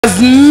As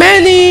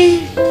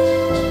many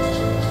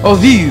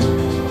of you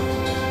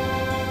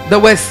that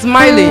were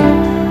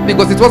smiling,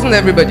 because it wasn't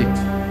everybody,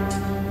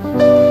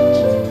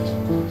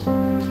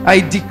 I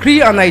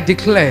decree and I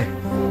declare,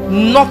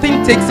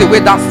 nothing takes away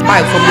that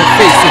smile from your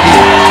face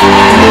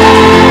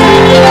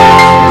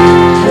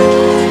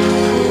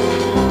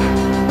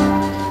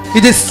again.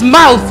 It is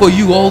smile for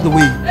you all the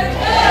way.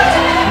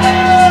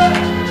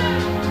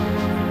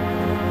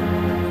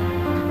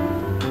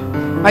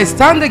 I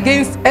stand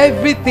against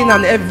everything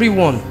and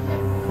everyone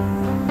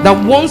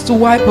that wants to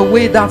wipe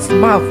away that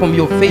smile from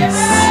your face.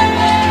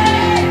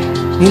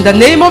 In the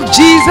name of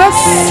Jesus,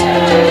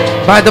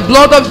 by the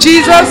blood of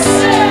Jesus,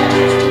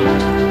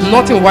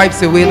 nothing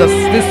wipes away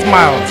this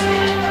smile.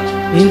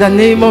 In the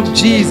name of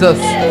Jesus.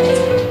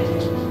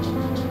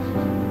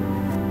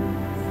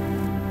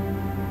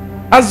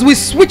 As we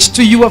switch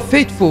to You Are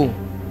Faithful,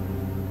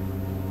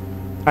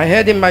 I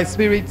heard in my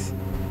spirit,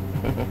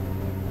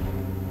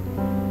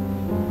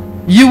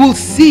 you will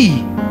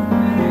see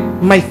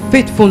my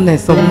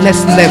faithfulness of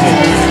next level.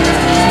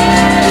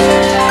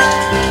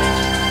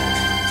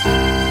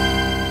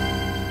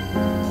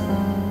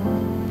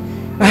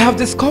 I have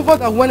discovered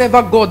that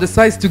whenever God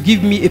decides to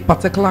give me a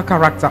particular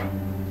character,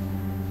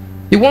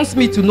 He wants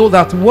me to know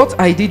that what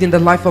I did in the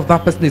life of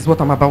that person is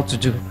what I'm about to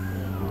do.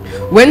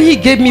 When He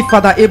gave me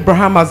Father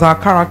Abraham as our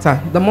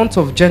character, the month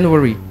of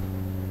January,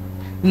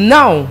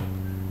 now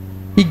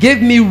He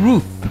gave me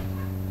Ruth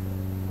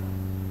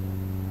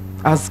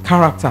as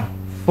character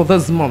for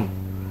this month.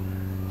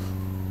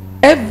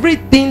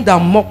 Everything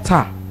that mocked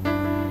her,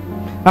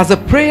 as a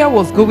prayer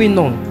was going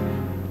on,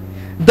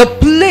 the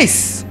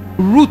place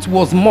Ruth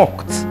was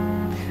mocked,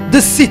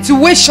 the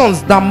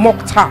situations that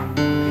mocked her,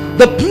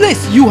 the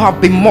place you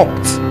have been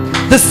mocked,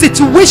 the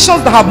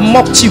situations that have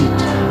mocked you,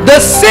 the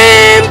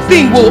same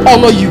thing will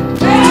honor you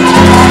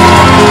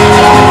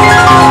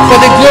for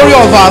the glory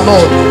of our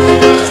Lord.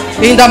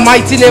 In the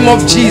mighty name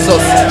of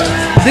Jesus.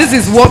 This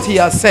is what He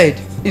has said.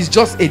 It's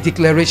just a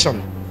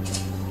declaration.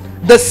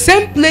 The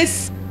same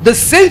place, the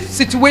same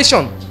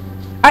situation.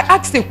 I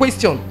asked a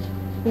question.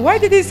 Why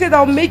did He say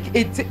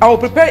that I'll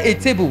prepare a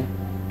table,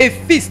 a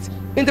feast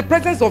in the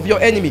presence of your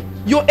enemy?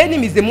 Your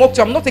enemies, they mocked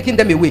you. I'm not taking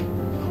them away,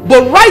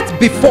 but right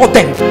before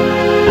them,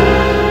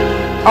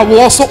 I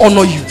will also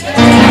honor you.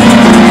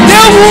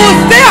 They will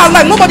stay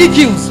alive. Nobody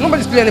kills.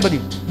 Nobody's killing anybody.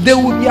 They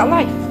will be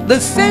alive. The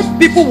same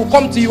people will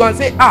come to you and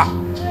say,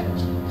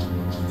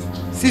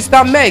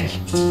 Sister Meg,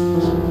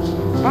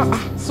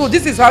 so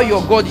this is how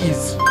your God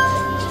is.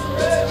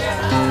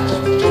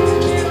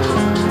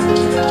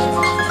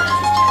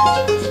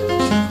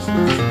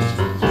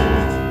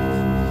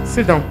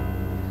 Sit down.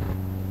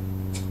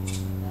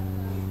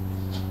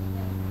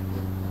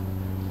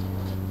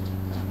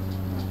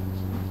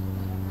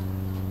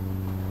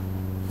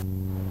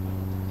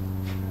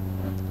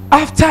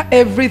 After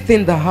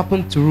everything that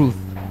happened to Ruth,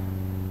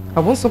 I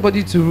want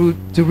somebody to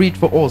read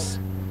for us.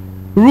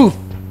 Ruth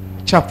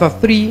chapter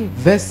 3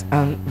 verse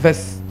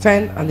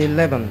 10 and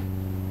 11.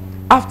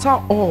 After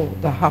all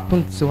that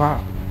happened to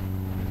her,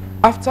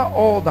 after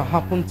all that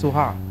happened to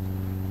her,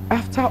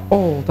 after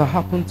all that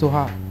happened to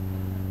her,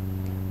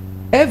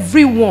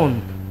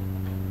 everyone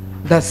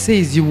that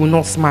says you will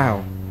not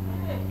smile,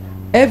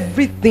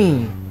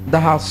 everything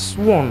that has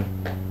sworn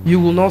you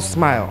will not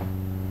smile,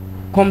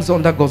 comes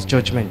under God's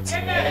judgment.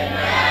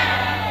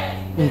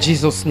 In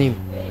Jesus' name.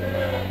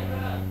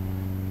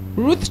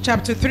 Ruth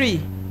chapter 3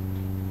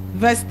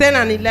 verse 10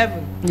 and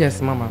 11.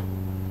 Yes, Mama.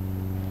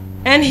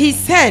 And he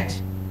said,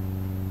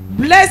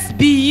 blessed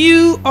be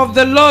you of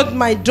the Lord,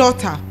 my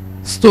daughter.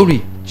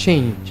 Story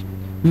changed.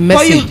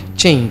 Message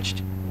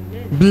changed.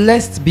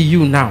 Blessed be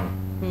you now.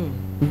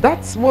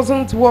 That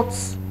wasn't what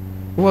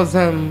was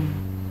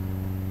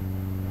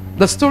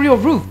the story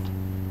of Ruth.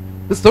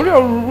 The story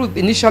of Ruth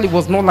initially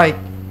was not like,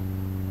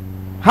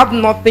 had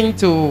nothing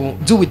to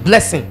do with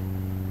blessing.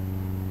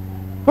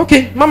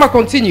 Okay, Mama,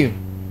 continue.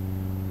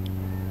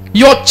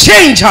 Your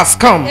change has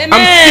come. Amen.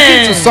 I'm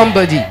speaking to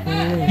somebody.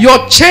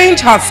 Your change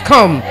has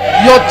come.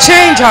 Your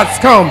change has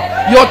come.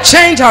 Your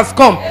change has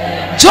come.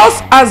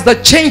 Just as the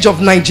change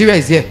of Nigeria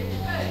is here.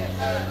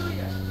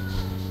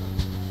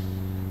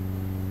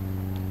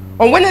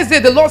 On Wednesday,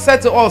 the Lord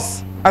said to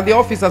us at the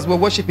office as we're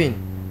worshiping,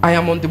 I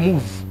am on the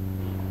move.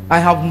 I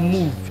have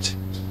moved.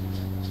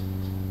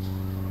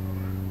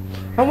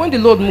 And when the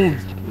Lord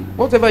moves,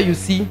 whatever you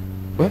see,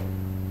 well,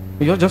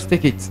 you just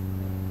take it.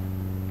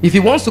 If He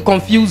wants to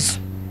confuse,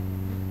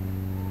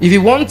 if He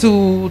wants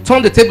to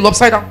turn the table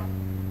upside down,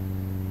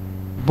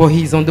 but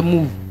He's on the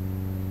move.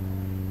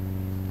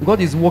 God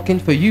is working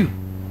for you.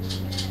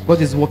 God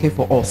is working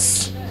for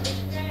us.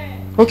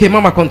 Okay,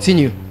 Mama,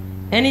 continue.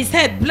 And he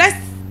said,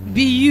 blessed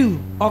be you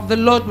of the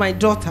Lord, my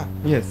daughter.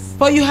 Yes.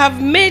 For you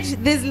have made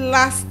this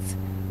last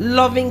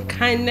loving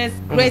kindness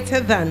greater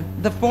than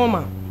the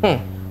former.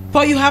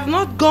 For you have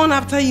not gone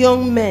after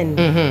young men,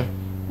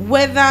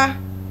 whether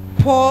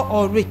poor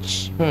or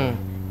rich.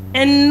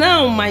 And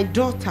now, my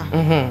daughter,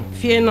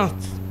 fear not.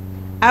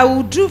 I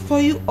will do for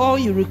you all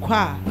you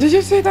require. Did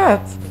you say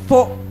that?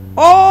 For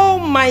all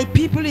my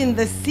people in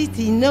the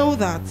city know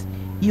that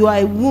You are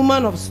a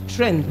woman of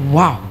strength,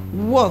 Wow.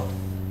 worth,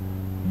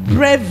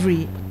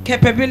 bravery,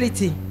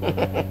 capability.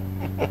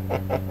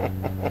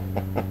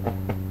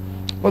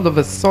 All of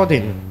a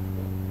sudden,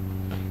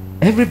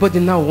 everybody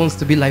now wants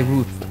to be like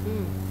Ruth.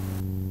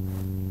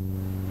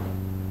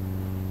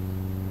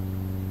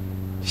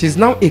 She's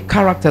now a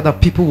character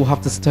that people will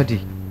have to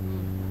study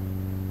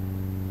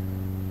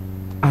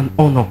and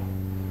honor.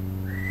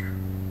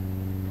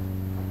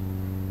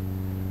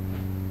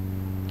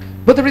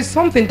 But there is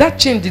something, that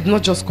change did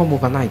not just come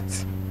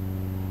overnight.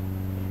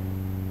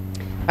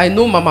 I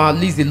know Mama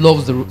Lizzie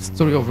loves the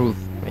story of Ruth.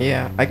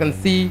 Yeah, I can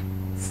see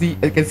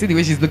the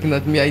way she's looking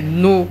at me. I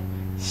know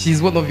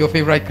she's one of your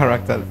favorite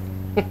characters.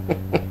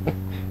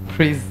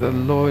 Praise the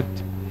Lord.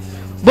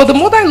 But the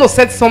mother-in-law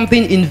said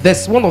something in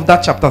verse 1 of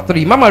that chapter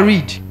 3. Mama,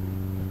 read.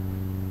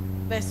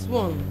 Verse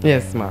 1.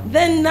 Yes, ma'am.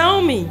 Then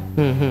Naomi,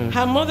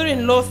 her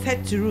mother-in-law,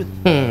 said to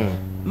Ruth,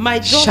 My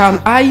daughter,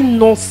 shall I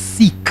not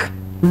seek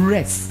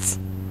rest?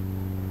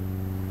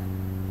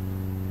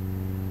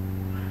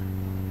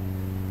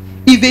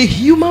 If a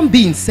human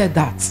being said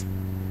that,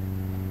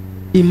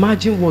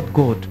 imagine what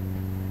God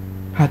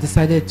had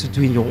decided to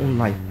do in your own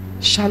life.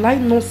 Shall I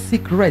not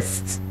seek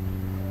rest?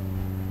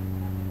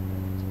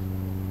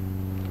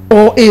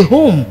 Or a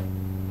home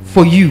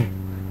for you,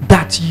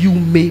 that you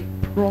may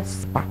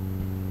prosper.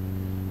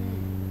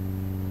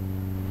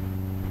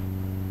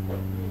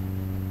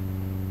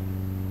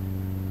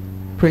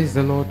 Praise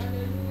the Lord.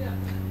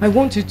 I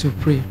want you to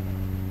pray.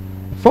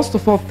 First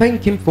of all,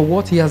 thank him for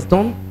what he has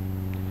done.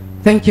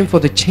 Thank him for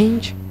the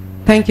change.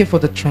 Thank him for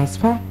the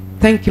transfer.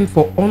 Thank him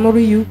for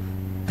honoring you.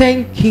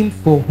 Thank him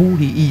for who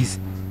he is.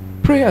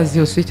 Pray as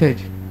you're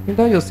seated, in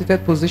that your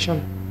seated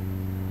position.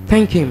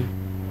 Thank him.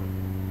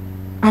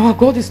 Our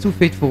God is too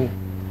faithful.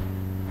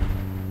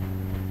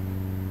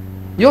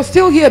 You're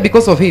still here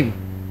because of him.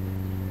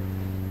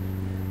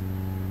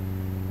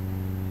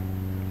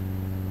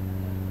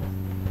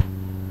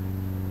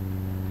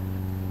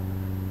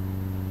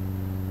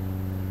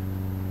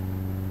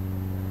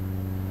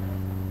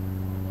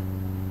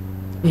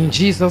 In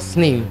Jesus'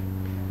 name.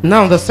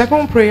 Now the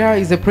second prayer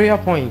is a prayer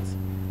point.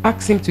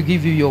 Ask him to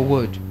give you your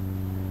word.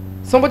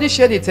 Somebody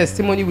shared a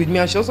testimony with me,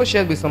 and she also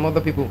shared with some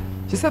other people.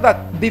 She said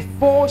that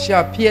before she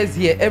appears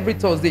here every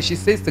Thursday, she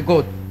says to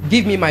God,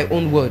 give me my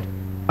own word.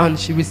 And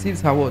she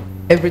receives her word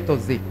every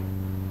Thursday.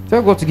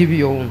 Tell God to give you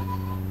your own.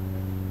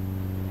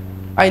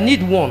 I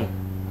need one.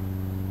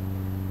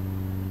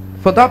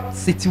 For that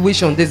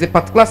situation, there's a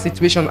particular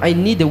situation, I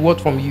need a word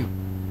from you.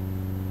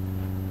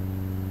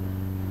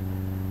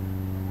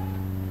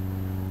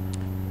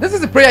 This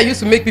is the prayer I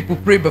used to make people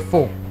pray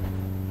before.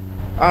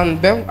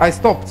 And well, I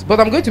stopped. But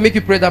I'm going to make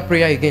you pray that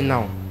prayer again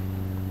now.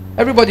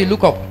 Everybody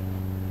look up.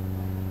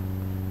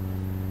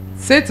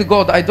 Say to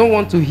God, I don't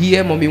want to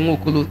hear Mommy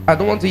Nwaokolo. I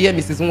don't want to hear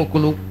Mrs.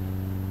 Nwaokolo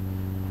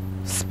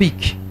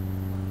speak.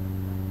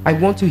 I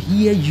want to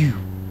hear you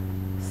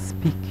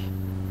speak.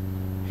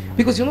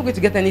 Because you're not going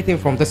to get anything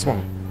from this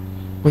one,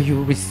 but you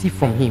will receive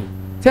from him.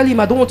 Tell him,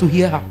 I don't want to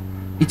hear her.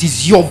 It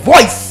is your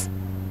voice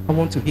I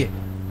want to hear.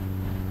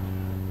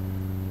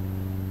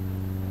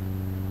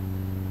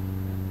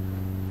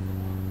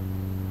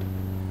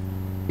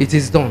 It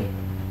is done.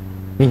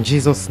 In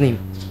Jesus' name.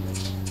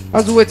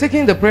 As we were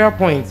taking the prayer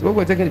points, when we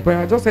were taking the prayer,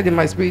 I just said in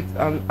my spirit,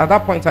 and at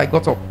that point I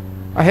got up.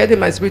 I heard in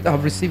my spirit, I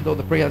have received all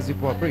the prayers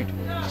people have prayed.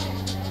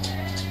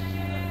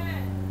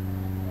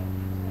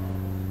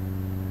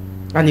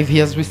 And if he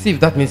has received,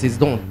 that means it's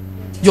done.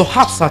 Your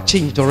hearts are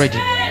changed already.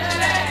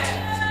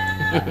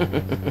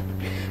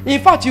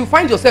 In fact, you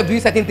find yourself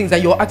doing certain things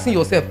and you're asking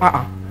yourself,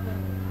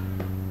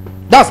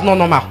 that's not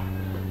normal.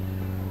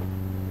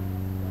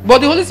 But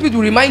the Holy Spirit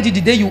will remind you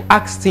the day you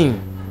asked him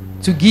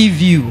to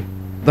give you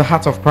the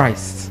heart of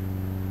Christ.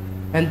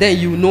 And then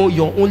you know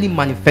you're only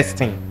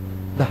manifesting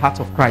the heart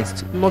of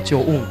Christ, not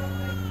your own.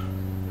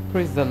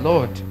 Praise the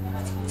Lord.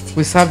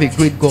 We serve a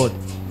great God.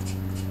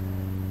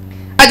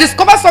 I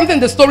discovered something in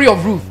the story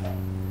of Ruth.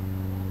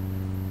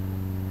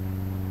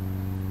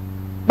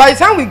 By the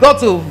time we got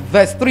to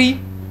verse 3,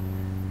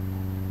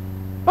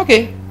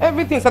 okay,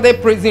 everything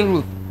started praising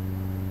Ruth.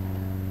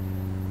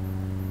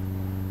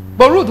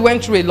 But Ruth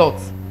went through a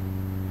lot.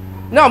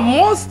 Now,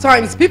 most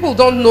times people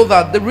don't know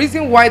that the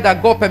reason why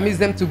that God permits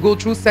them to go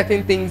through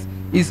certain things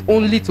is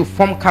only to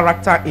form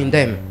character in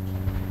them.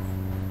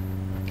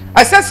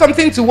 I said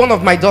something to one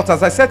of my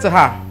daughters. I said to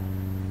her,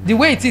 the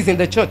way it is in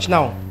the church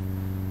now,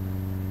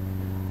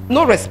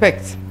 no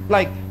respect.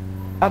 Like,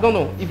 I don't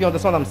know if you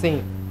understand what I'm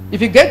saying.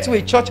 If you get to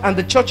a church and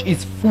the church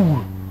is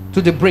full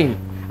to the brim,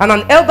 and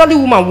an elderly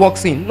woman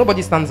walks in,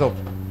 nobody stands up.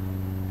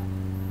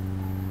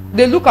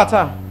 They look at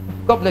her.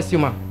 God bless you,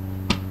 ma.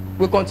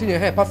 We'll continue.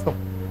 Hey, Pastor.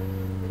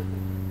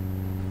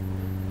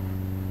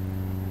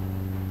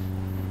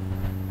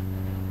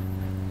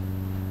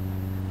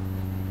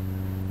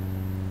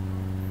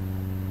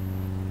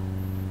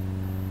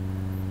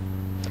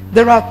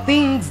 There are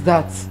things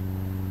that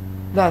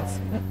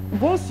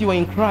once you are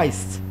in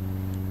Christ,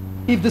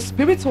 if the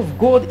Spirit of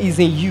God is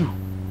in you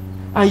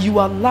and you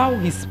allow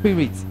his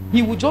Spirit,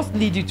 he will just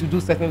lead you to do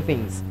certain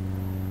things.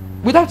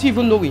 without you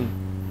even knowing.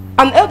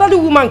 An elderly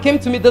woman came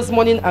to me this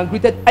morning and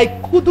greeted. I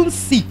couldn't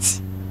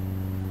sit.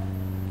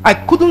 I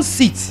couldn't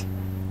sit.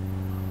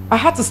 I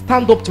had to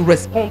stand up to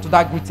respond to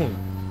that greeting.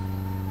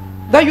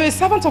 That you're a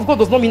servant of God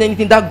does not mean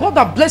anything. That God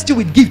that blessed you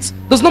with gifts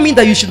does not mean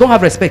that you should not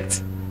have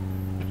respect.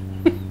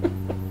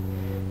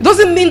 It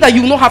doesn't mean that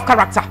you will not have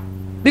character.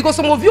 Because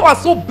some of you are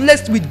so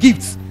blessed with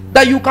gifts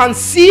that you can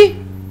see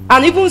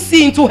and even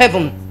see into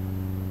heaven.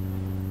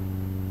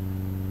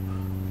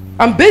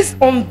 And based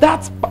on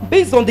that,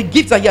 based on the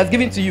gifts that he has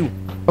given to you,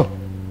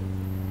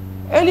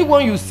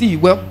 anyone you see,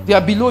 well, they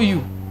are below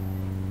you.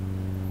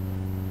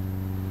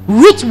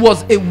 Ruth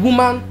was a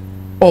woman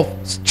of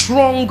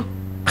strong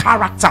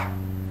character.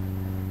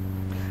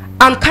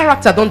 And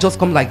character don't just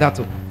come like that.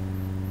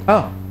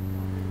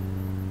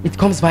 It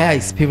comes via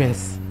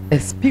experience.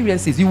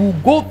 Experiences. You will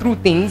go through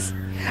things.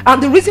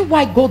 And the reason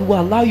why God will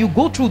allow you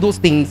go through those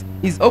things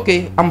is,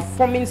 okay, I'm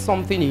forming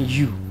something in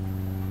you.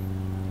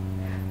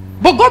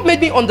 But God made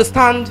me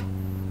understand,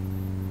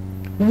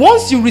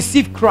 once you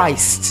receive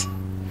Christ,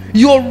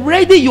 you're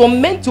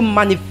meant to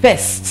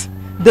manifest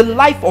the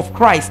life of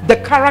Christ, the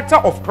character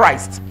of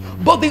Christ.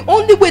 But the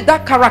only way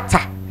that character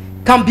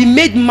can be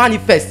made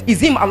manifest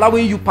is him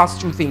allowing you pass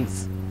through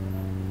things.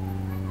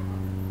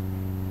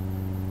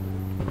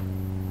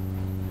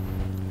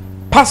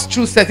 Pass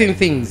through certain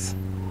things.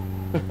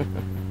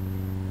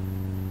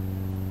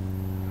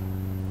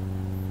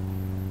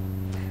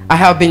 I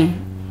have been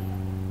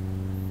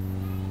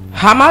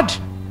hammered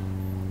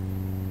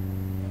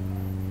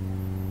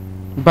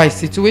by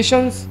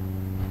situations,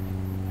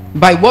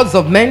 by words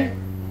of men,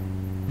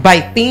 by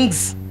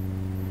things.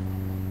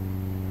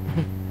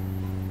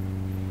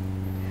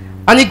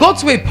 And it got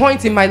to a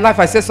point in my life,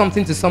 I said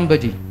something to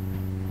somebody.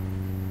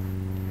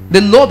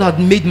 The Lord had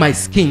made my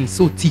skin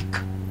so thick,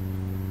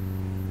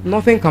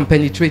 nothing can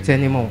penetrate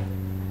anymore.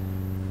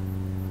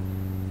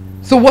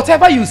 So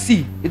whatever you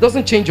see, it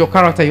doesn't change your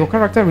character. Your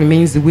character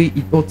remains the way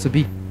it ought to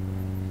be,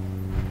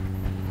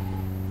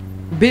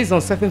 based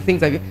on certain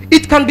things.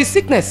 It can be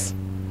sickness.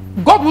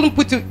 God wouldn't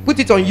put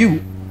it on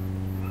you,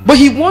 but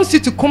he wants you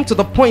to come to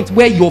the point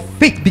where your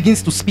faith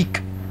begins to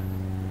speak.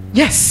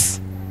 Yes.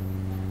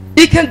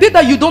 It can be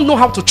that you don't know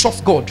how to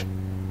trust God,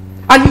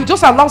 and you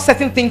just allow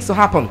certain things to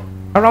happen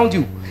around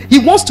you. He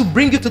wants to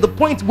bring you to the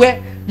point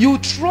where you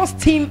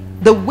trust him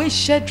the way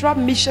Shadrach,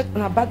 Meshach,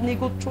 and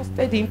Abednego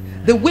trusted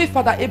him, the way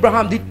Father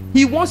Abraham did.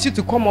 He wants you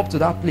to come up to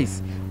that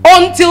place.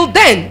 Until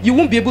then, you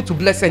won't be able to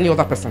bless any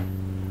other person.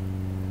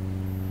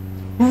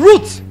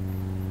 Ruth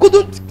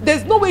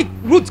there's no way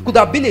Ruth could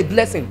have been a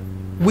blessing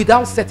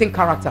without certain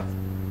character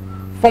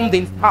formed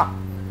in her.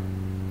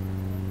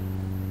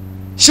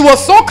 She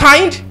was so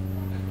kind,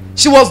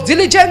 she was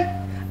diligent,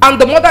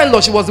 and the mother-in-law,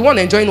 she was the one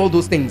enjoying all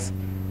those things.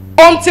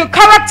 Until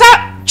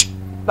character,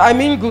 I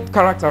mean good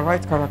character,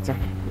 right character,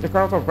 the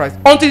character of Christ,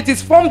 until it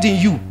is formed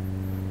in you,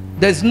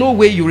 there's no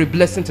way you're a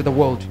blessing to the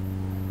world.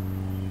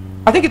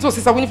 I think it was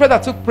Sister Winifred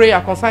that took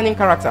prayer concerning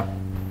character,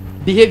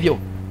 behavior.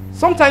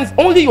 Sometimes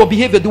only your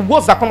behavior, the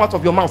words that come out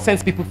of your mouth,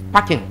 sends people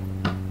packing.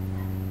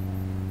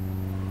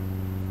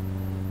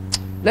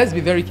 Let's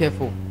be very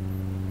careful,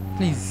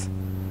 please.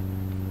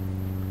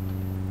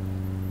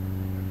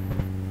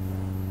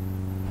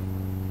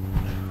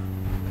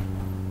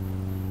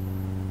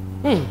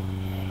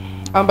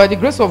 And by the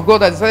grace of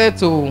God, I decided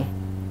to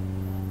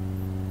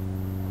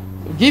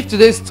give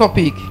today's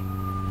topic.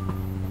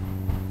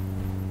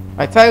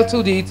 I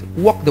titled it,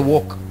 Walk the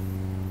Walk.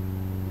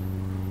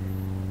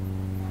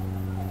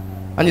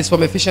 And it's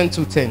from Ephesians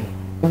 2:10.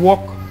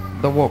 Walk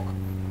the walk.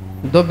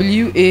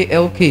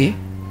 W-A-L-K.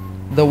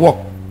 The walk.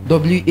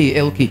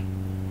 W-A-L-K.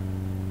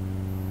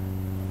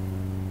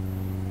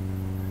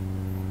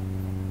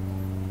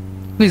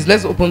 Please,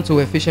 let's open to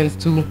Ephesians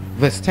 2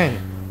 verse 10.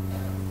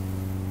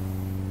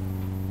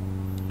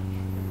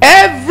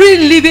 Every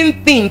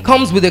living thing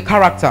comes with a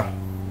character.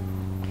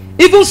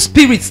 Even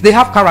spirits, they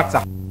have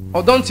character.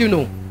 Or don't you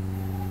know?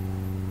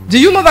 Do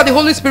you know that the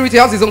Holy Spirit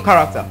has his own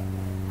character?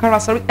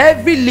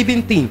 Every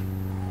living thing.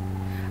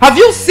 Have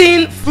you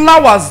seen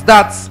flowers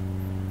that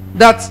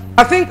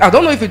I think, I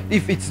don't know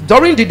if it's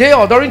during the day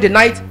or during the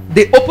night,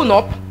 they open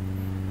up,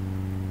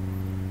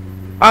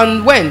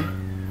 and when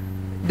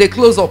they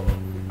close up,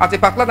 at a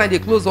particular time they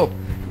close up?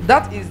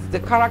 That is the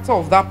character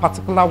of that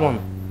particular one.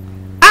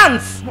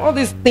 Ants, all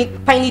these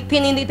tiny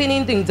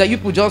things that you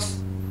could just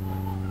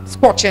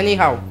scorch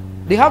anyhow,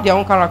 they have their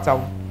own character.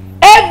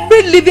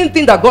 Every living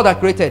thing that God has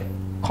created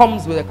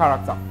comes with a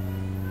character.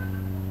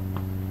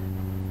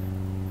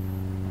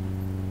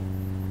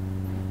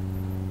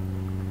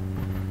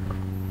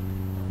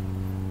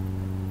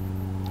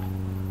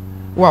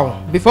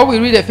 Wow. Before we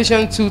read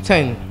Ephesians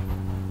 2:10,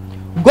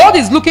 God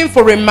is looking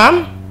for a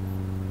man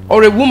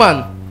or a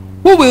woman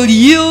who will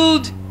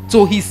yield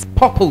to his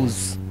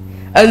purpose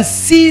and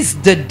seize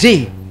the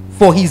day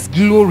for his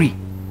glory.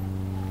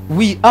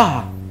 We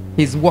are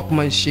his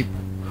workmanship.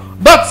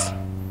 But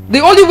the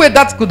only way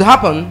that could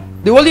happen,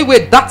 the only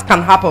way that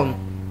can happen,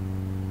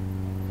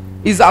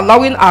 is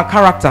allowing our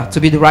character to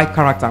be the right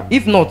character.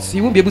 If not,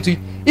 he won't be able to.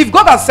 If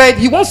God has said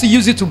he wants to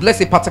use you to bless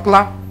a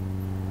particular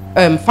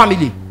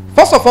family,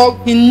 first of all,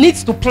 he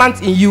needs to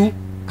plant in you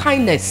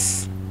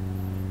kindness.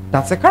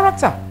 That's a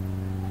character.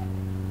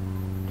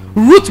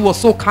 Ruth was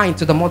so kind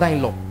to the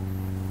mother-in-law,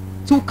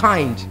 too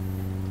kind,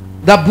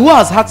 that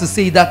Boaz had to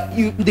say that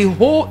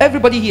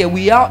everybody here,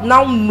 we are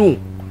now know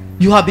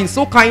you have been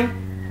so kind.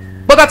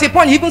 But at a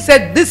point he even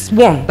said, this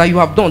one that you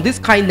have done, this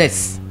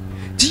kindness,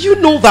 do you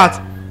know that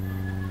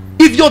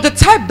if you're the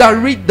type that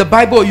read the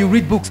Bible or you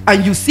read books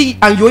and you see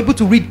and you're able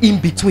to read in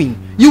between,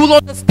 you will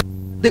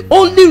understand the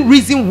only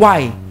reason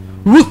why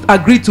Ruth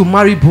agreed to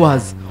marry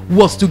Boaz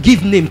was to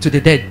give name to the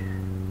dead,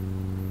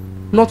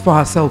 not for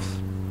herself.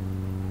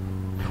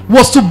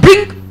 Was to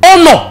bring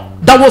honor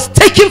that was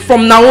taken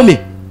from Naomi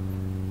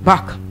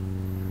back.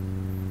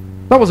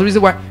 That was the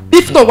reason why.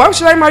 If not, why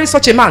should I marry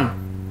such a man?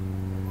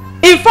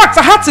 In fact,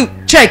 I had to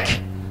check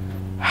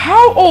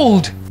how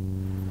old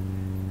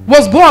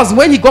was Boaz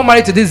when he got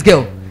married to this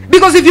girl.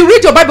 Because if you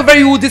read your Bible very,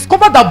 you will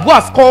discover that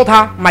Boaz called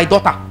her my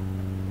daughter.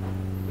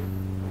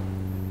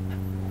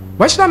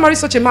 Why should I marry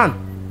such a man?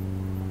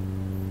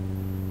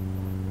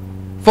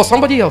 For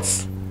somebody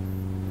else.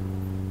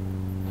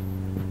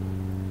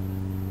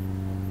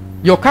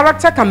 Your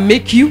character can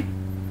make you,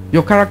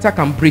 your character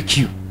can break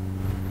you.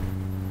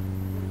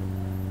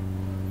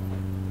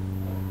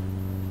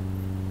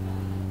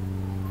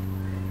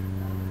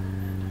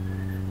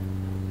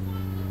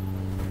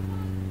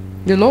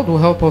 The Lord will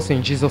help us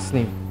in Jesus'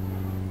 name.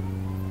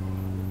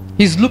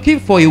 He's looking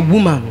for a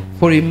woman,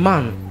 for a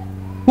man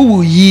who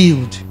will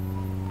yield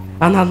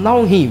and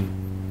allow him.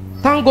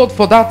 Thank God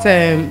for that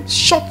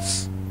short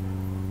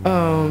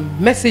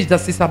message that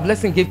Sister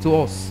Blessing gave to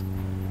us.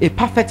 A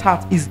perfect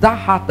heart is that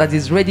heart that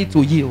is ready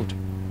to yield,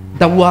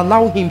 that will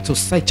allow him to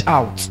search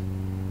out.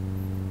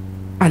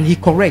 And he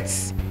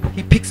corrects.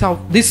 He picks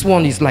out, this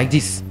one is like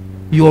this.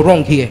 You're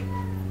wrong here.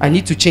 I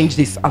need to change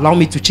this. Allow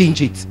me to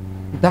change it.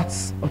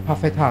 That's a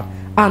perfect heart.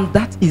 And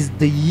that is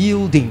the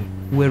yielding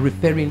we're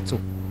referring to.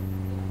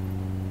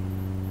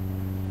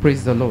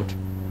 Praise the Lord.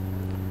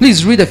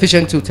 Please read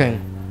Ephesians 2:10.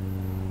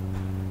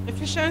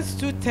 Ephesians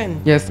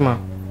 2:10. Yes, ma.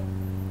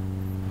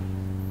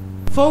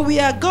 For we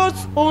are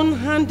God's own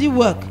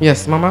handiwork.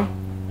 Yes, mama.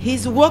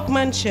 His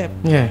workmanship.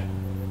 Yeah.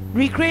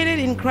 Recreated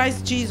in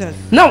Christ Jesus.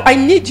 Now, I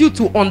need you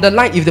to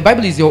underline, if the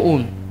Bible is your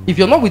own. If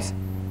you're not with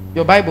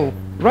your Bible,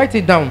 write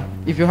it down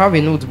if you have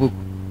a notebook.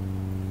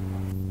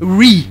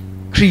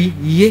 Recreated.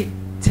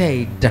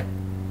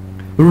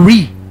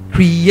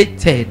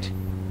 Recreated.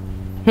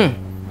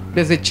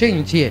 There's a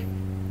change here.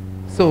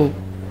 So,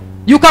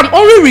 you can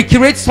only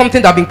recreate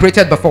something that has been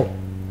created before.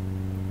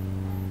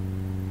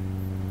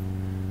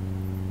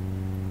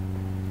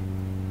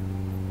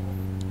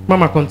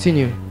 Mama,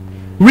 continue.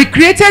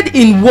 Recreated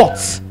in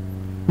what?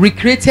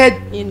 Recreated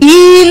in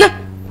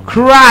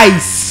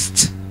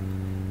Christ.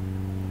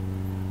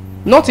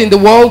 Not in the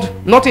world,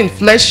 not in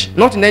flesh,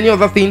 not in any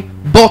other thing,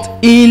 but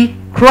in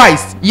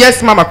Christ.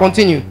 Yes, Mama,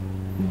 continue.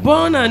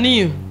 Born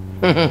anew,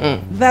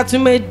 that you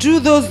may do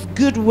those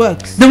good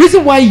works. The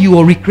reason why you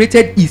are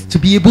recreated is to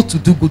be able to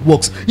do good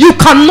works. You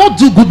cannot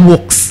do good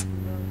works.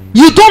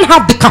 You don't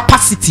have the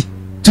capacity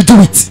to do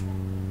it.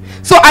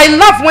 So I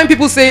laugh when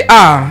people say,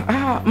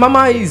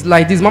 Mama is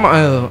like this.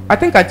 Mama, I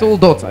think I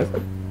told Dot, I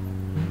said,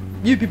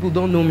 you people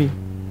don't know me.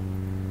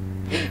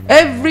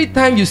 Every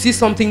time you see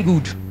something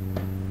good,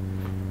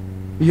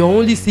 you're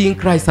only seeing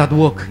Christ at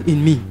work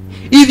in me.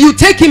 If you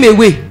take him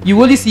away,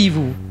 you only see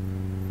evil.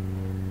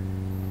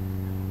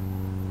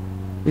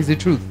 It's the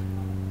truth.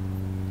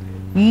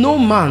 No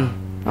man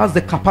has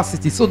the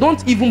capacity. So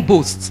don't even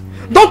boast.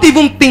 Don't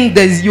even think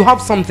that you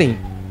have something.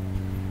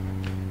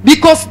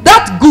 Because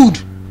that good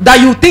that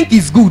you think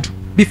is good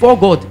before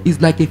God is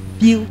like a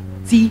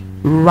filthy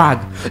rag.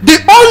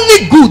 The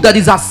only good that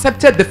is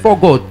accepted before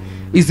God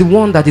is the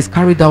one that is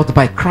carried out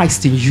by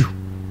Christ in you.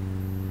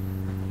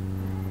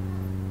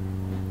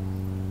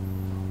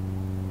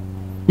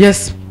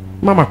 Yes,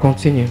 Mama,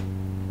 continue.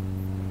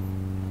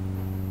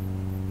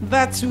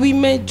 That we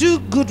may do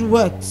good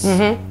works,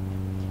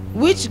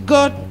 which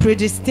God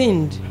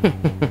predestined,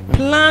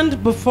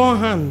 planned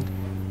beforehand.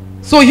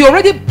 So he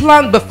already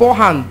planned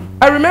beforehand.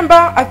 I remember,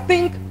 I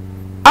think,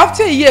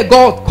 after a year,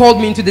 God called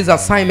me into this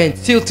assignment.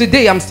 Till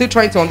today, I'm still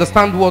trying to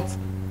understand what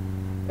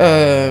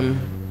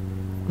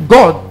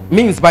God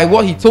means by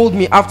what he told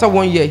me after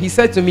 1 year. He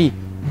said to me,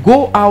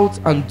 go out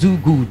and do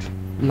good,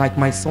 like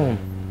my son.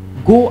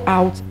 Go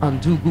out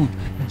and do good.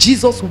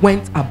 Jesus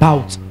went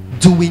about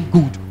doing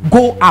good.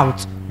 Go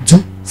out,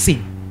 do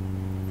sin.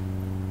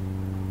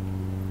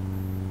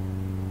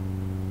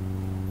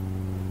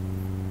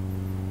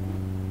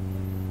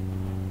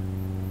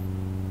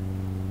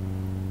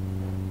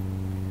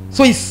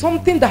 So it's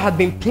something that had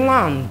been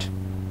planned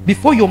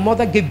before your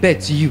mother gave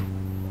birth to you.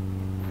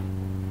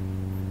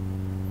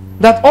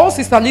 That all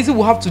Sister Lizzie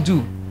will have to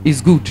do is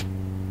good.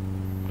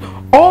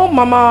 All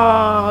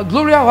Mama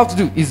Gloria will have to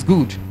do is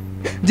good.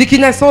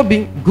 Deaconess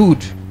Obi,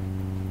 good.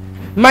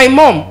 My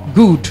mom,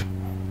 good.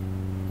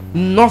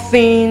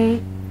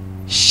 Nothing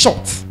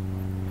short.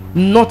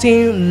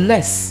 Nothing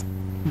less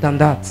than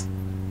that.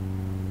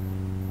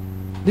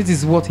 This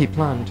is what he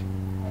planned.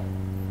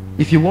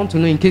 If you want to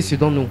know, in case you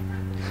don't know.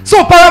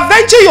 So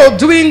peradventure you're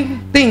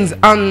doing things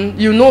and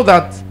you know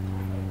that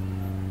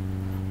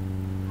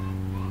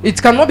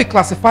it cannot be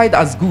classified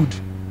as good.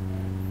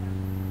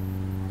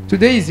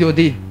 Today is your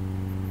day.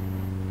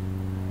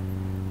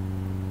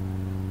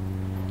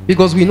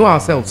 Because we know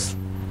ourselves.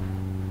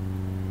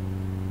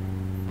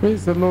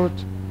 Praise the Lord.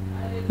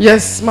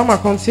 Yes, Mama,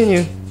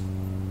 continue.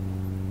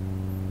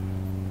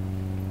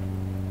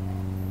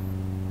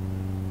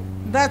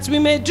 That we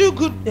may do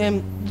good,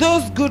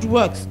 those good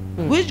works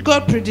which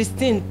God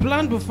predestined,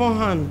 planned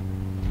beforehand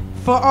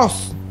for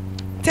us,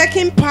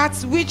 taking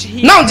parts which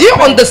He. Now, do you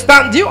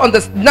understand?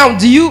 Now,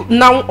 do you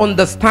now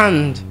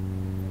understand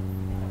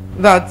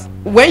that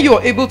when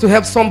you're able to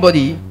help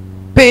somebody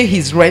pay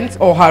his rent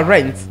or her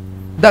rent,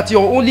 that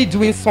you're only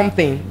doing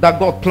something that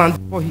God planned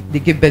before they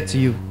gave birth to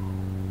you?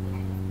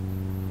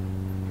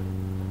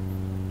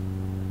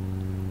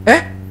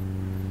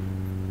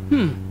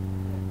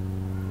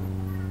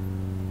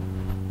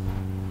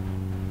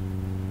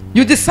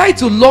 You decide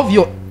to love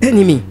your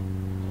enemy,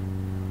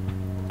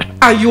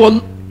 and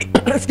you're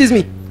excuse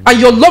me, and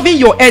you're loving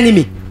your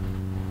enemy.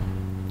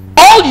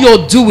 All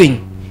you're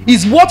doing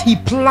is what he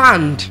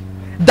planned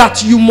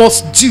that you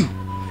must do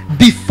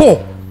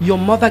before your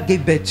mother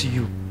gave birth to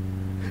you.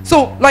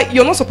 So, like,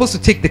 you're not supposed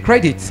to take the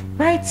credit,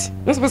 right?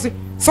 You're not supposed to.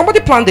 Somebody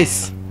planned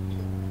this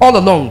all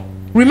along.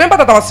 Remember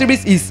that our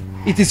series is,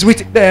 it is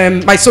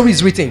written, my story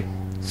is written.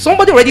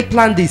 Somebody already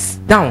planned this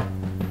down.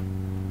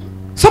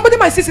 Somebody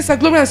might see Sister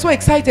Gloria and so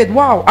excited.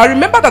 Wow. I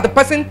remember that the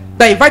person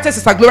that invited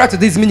Sister Gloria to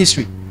this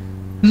ministry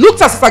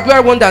looked at Sister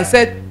Gloria one day and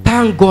said,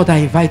 thank God I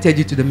invited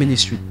you to the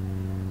ministry.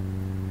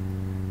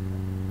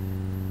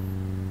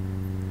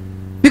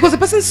 Because the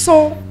person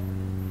saw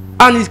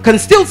and he can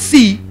still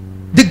see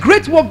the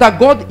great work that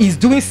God is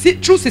doing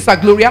through Sister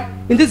Gloria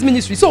in this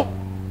ministry. So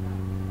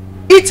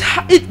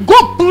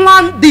God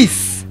planned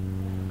this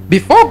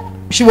before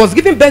she was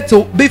giving birth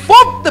to,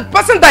 before the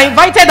person that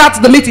invited her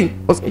to the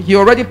meeting, he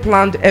already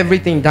planned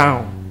everything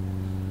down.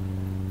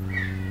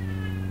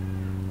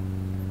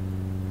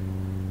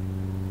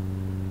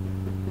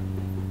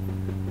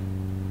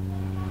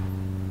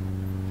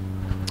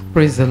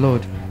 Praise the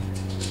Lord.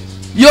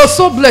 You're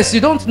so blessed.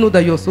 You don't know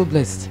that you're so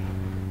blessed.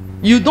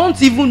 You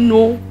don't even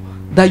know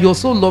that you're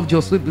so loved,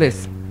 you're so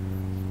blessed.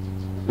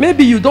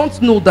 Maybe you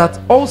don't know that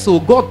also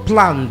God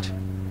planned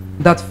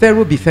that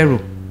Pharaoh be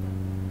Pharaoh.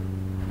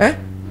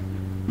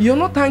 You're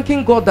not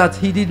thanking God that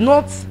he did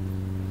not,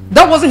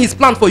 that wasn't his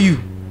plan for you.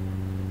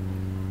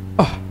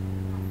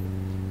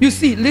 You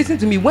see, listen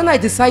to me. When I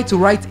decide to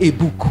write a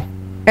book,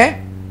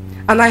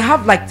 and I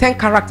have like 10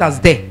 characters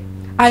there,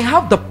 I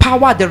have the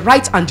power, the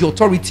right, and the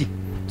authority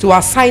to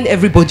assign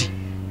everybody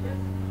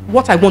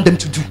what I want them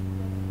to do.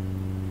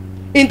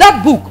 In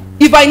that book,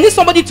 if I need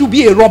somebody to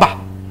be a robber,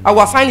 I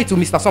will assign it to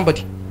Mr.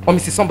 Somebody or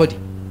Mrs. Somebody.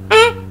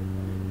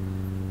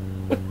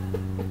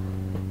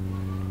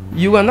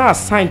 You are not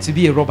assigned to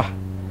be a robber.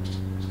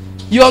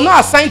 You are not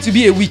assigned to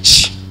be a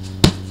witch.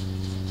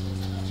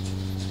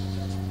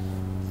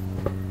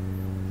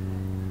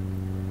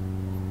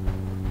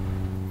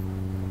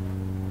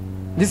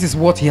 This is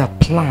what he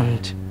had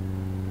planned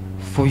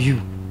for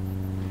you.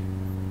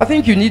 I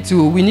think we need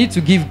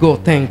to give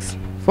God thanks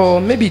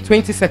for maybe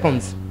 20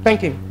 seconds.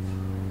 Thank him.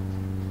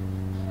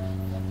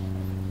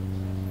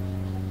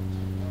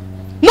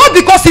 Not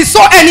because he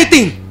saw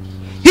anything.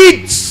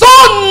 He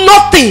saw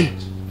nothing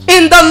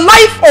in the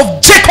life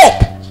of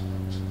Jacob.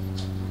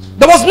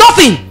 There was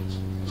nothing.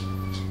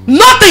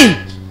 Nothing.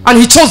 And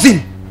he chose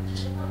him.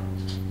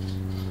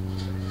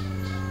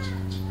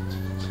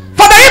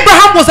 Father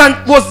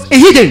Abraham was a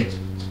heathen.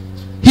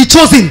 He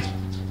chose him.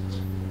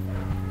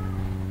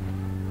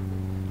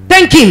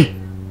 Thank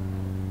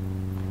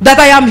him that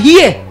I am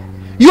here.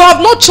 You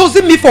have not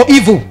chosen me for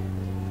evil,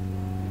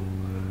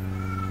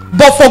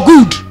 but for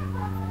good.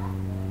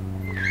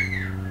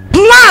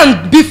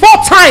 Planned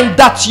before time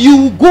that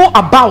you go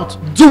about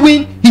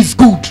doing his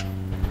good.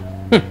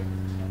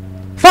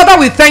 Father,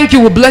 we thank you.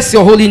 We bless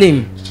your holy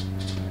name.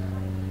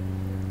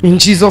 In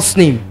Jesus'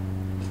 name.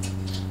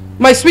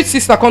 My sweet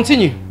sister,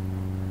 continue.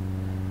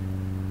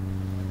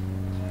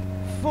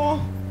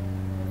 For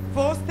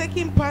us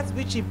taking parts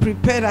which he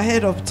prepared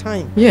ahead of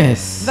time.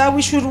 Yes. That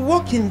we should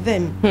walk in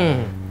them.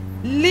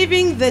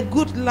 Living the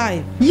good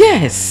life.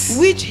 Yes.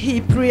 Which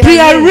he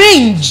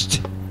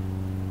prearranged.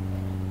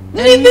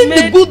 Living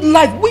the good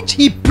life which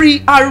he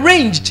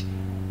prearranged.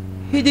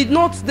 He did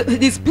not,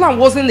 his plan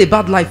wasn't a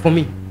bad life for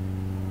me.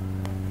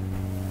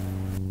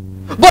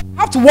 But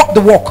I have to walk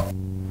the walk.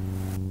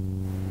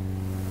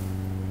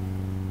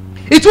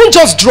 It won't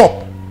just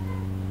drop.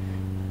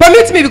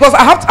 Permit me, because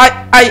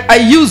I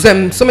use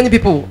so many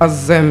people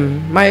as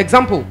my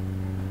example.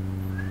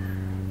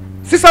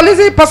 Sister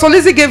Lizzie, Pastor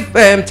Lizzie gave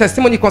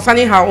testimony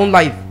concerning her own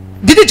life.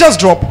 Did it just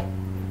drop?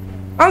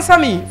 Answer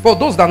me, for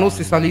those that know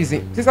Sister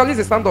Lizzie. Sister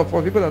Lizzie, stand up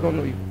for people that don't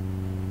know you.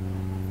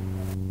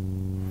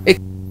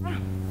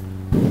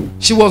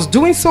 She was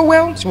doing so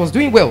well. She was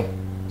doing well.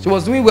 She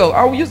was doing well.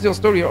 I will use your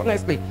story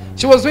honestly.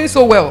 She was doing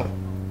so well.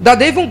 that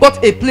they even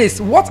got a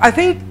place, what I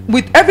think,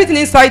 with everything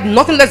inside,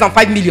 nothing less than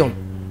 5 million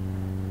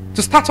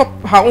to start up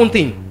her own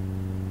thing.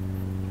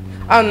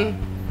 And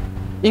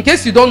in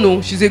case you don't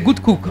know, she's a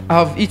good cook.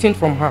 I've eaten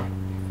from her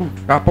food,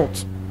 her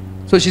pot.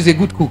 So she's a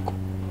good cook.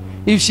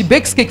 If she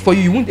bakes cake for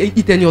you, you won't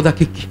eat any other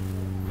cake.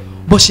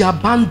 But she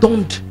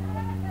abandoned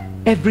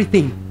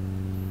everything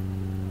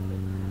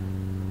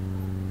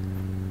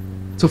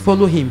to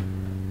follow him.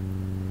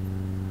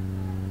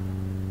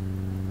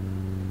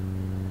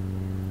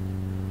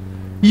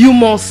 You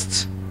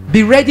must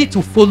be ready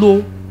to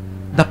follow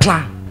the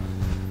plan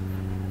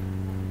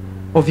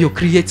of your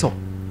Creator.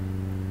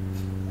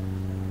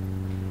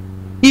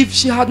 If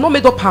she had not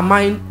made up her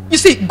mind, you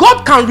see,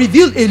 God can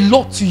reveal a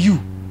lot to you.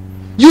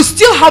 You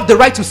still have the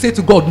right to say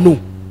to God, no.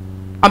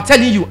 I'm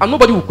telling you, and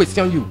nobody will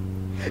question you.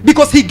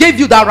 Because he gave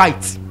you that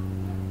right.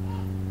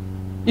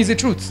 It's the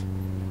truth.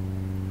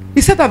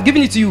 He said, I've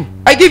given it to you.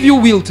 I give you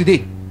will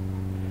today.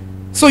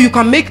 So you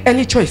can make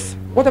any choice.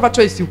 Whatever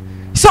choice you.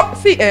 So,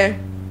 see,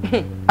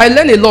 I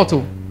learn a lot.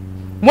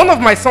 One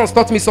of my sons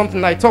taught me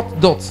something. I taught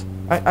Dot.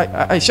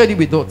 I shared it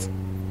with Dot.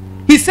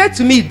 He said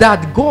to me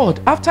that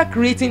God, after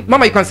creating,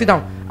 Mama, you can sit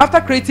down. After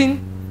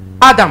creating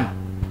Adam,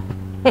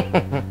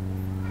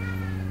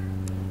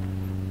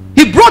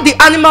 he brought the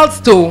animals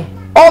to,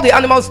 all the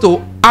animals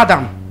to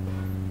Adam.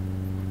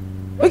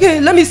 Okay,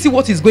 let me see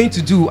what he's going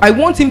to do. I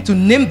want him to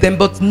name them,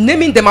 but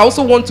naming them, I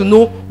also want to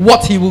know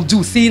what he will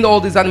do, seeing all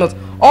these animals.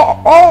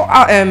 All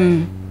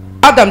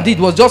Adam did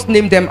was just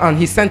name them, and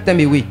he sent them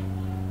away.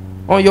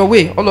 On your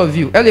way, all of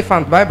you.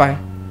 Elephant, bye-bye.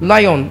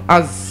 Lion,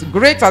 as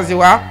great as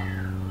you are.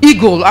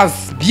 Eagle,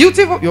 as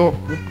beautiful.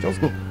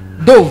 Just go.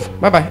 Dove,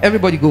 bye-bye.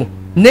 Everybody go.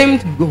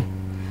 Named, go.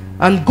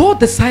 And God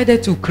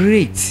decided to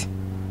create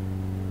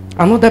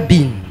another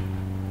being.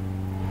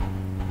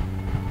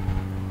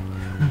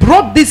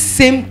 Brought this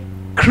same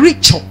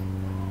creation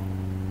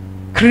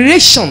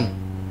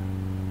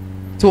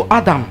to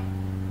Adam.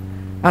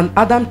 And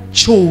Adam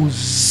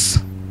chose.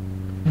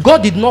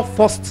 God did not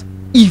force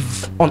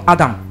Eve on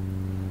Adam.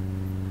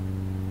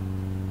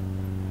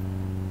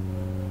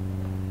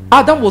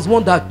 Adam was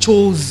one that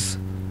chose.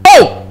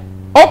 Oh,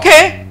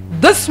 okay,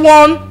 this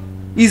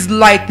one is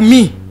like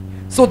me.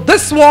 So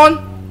this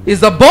one is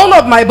the bone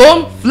of my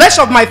bone, flesh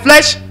of my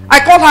flesh. I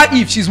call her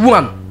Eve, she's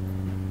woman.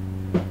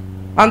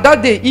 And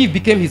that day, Eve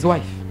became his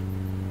wife.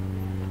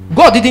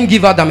 God didn't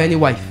give Adam any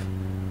wife.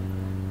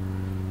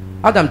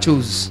 Adam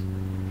chose.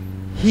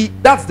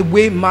 That's the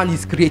way man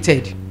is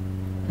created.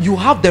 You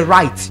have the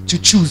right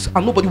to choose,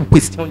 and nobody will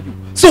question you.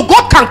 So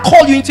God can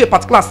call you into a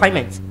particular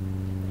assignment.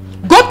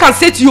 God can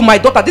say to you, my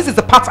daughter, this is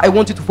the path I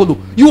want you to follow.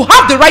 You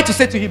have the right to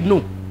say to him,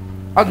 no.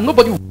 And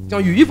nobody will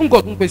question you. Even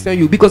God won't question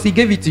you, because he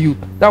gave it to you.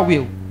 That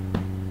will.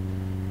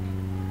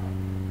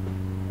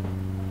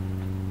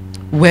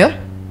 Well,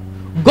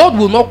 God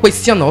will not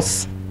question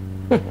us.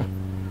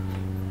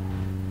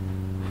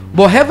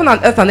 But heaven and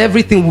earth and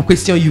everything will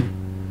question you.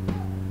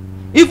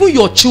 Even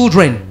your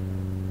children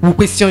will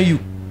question you.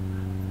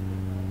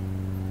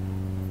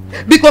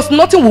 Because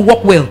nothing will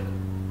work well.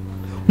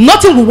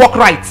 Nothing will work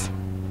right.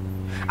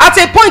 At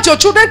a point, your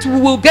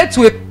children will get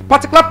to a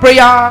particular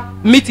prayer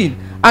meeting,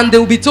 and they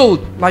will be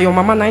told, like your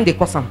mama nine the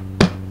cosam.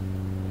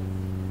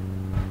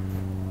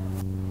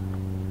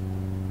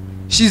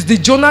 She's the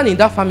Jonah in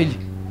that family.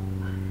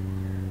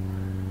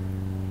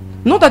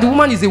 Not that the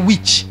woman is a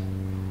witch,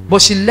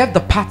 but she left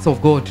the path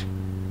of God.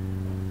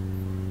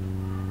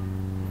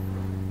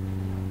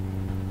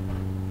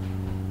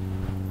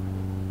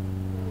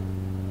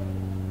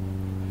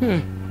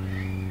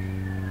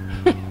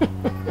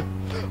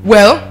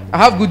 Well, I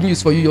have good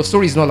news for you. Your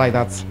story is not like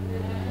that.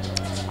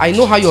 I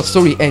know how your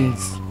story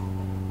ends.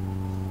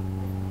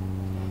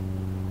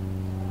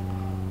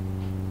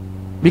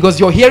 Because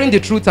you're hearing the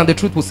truth, and the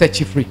truth will set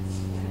you free.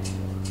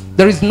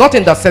 There is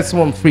nothing that sets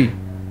one free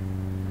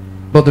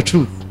but the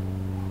truth.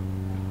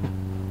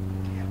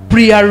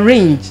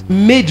 Prearranged,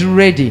 made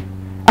ready.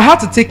 I had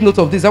to take note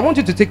of this. I want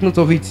you to take note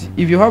of it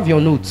if you have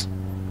your notes.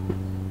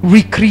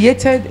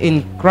 Recreated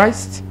in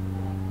Christ.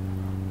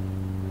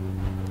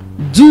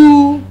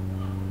 Do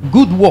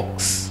good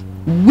works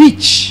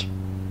which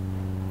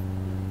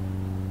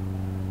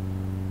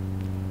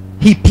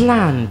he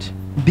planned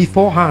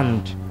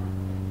beforehand.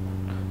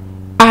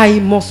 I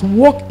must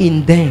walk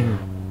in them,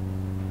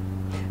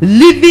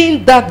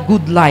 living that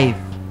good life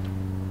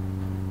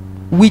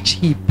which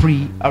he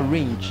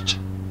prearranged,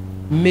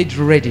 made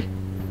ready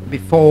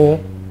before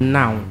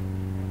now.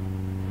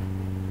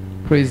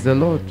 Praise the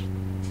Lord.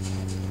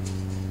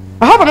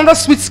 I have another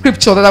sweet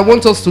scripture that I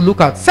want us to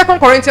look at. 2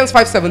 Corinthians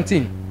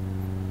 5:17.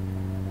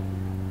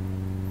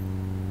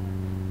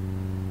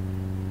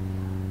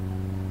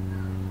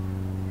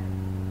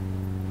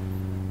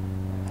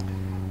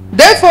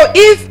 Therefore,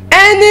 if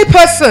any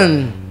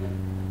person,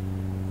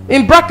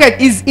 in bracket,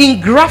 is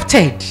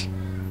engrafted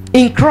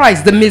in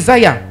Christ, the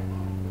Messiah,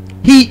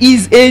 he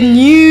is a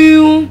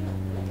new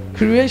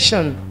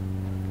creation.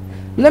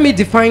 Let me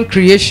define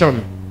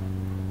creation.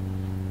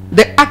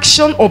 The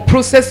action or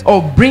process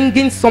of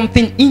bringing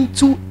something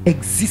into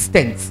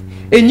existence.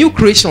 A new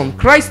creation,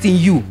 Christ in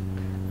you,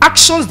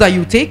 actions that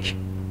you take,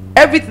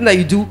 everything that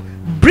you do,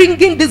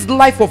 bringing this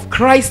life of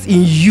Christ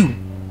in you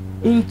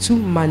into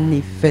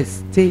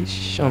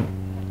manifestation.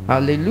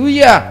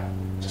 Hallelujah.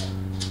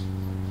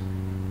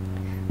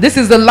 This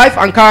is the life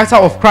and character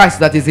of Christ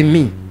that is in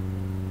me.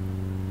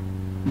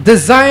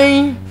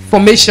 Design,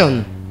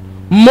 formation,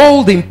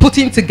 molding,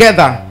 putting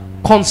together,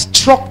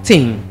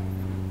 constructing,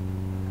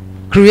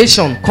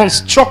 creation,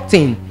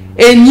 constructing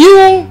a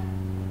new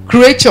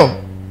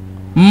creature,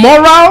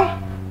 moral,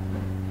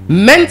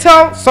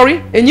 mental,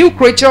 a new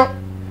creature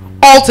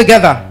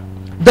altogether.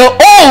 The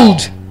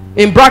old,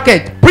 in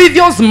bracket,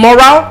 previous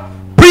moral,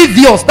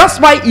 previous, that's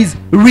why it's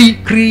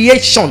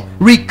recreation,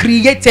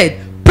 recreated,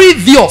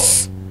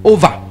 previous,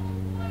 over.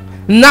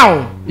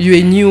 Now you're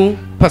a new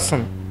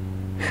person,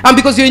 and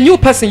because you're a new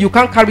person, you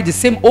can't carry the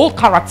same old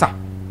character.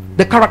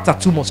 The character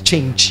too must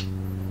change.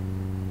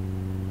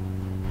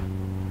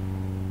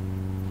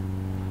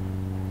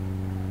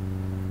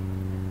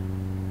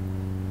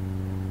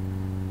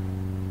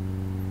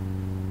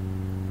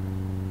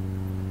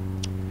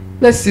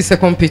 Let's see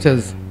 2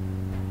 Peter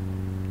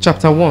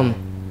chapter 1.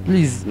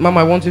 Please, Mama,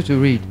 I want you to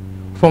read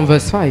from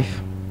verse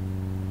 5.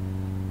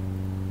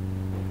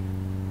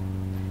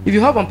 If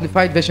you have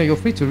amplified version, you're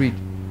free to read.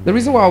 The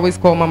reason why I always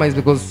call Mama is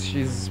because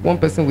she's one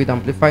person with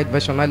amplified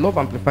version. I love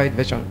amplified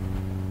version.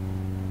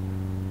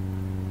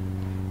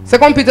 2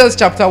 Peter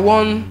chapter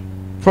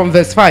 1 from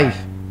verse 5.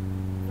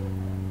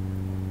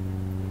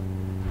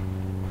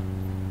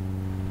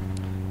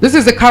 This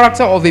is the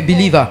character of a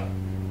believer.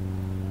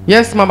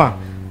 Yes, Mama.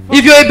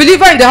 If you're a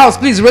believer in the house,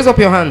 please raise up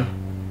your hand.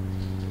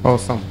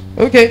 Awesome.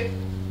 Okay.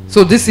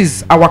 So this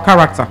is our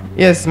character.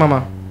 Yes,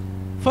 Mama.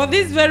 For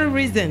this very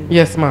reason.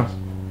 Yes, Ma.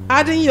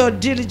 Adding your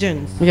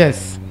diligence.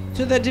 Yes.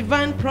 To the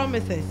divine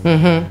promises.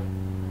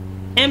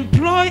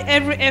 Employ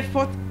every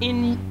effort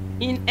in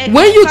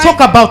when you talk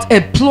about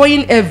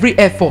employing every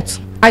effort,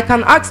 I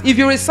can ask, if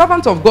you're a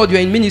servant of God, you're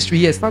in ministry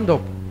here, stand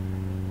up.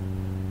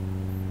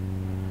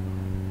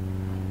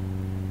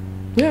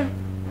 Yeah.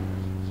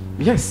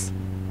 Yes.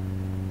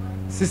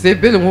 Sister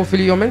Bill,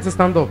 hopefully you're meant to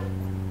stand up.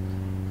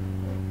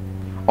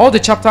 All the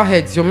chapter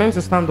heads, you're meant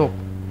to stand up.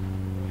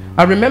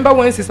 I remember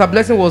when Sister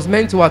Blessing was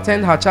meant to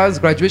attend her child's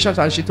graduation,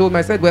 and she told me,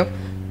 I said, well,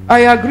 I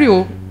agree.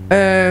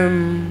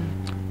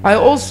 I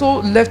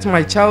also left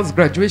my child's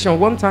graduation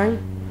one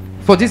time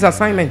for this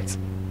assignment.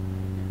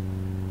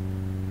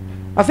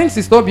 I think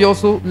Sister Obi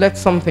also left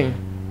something.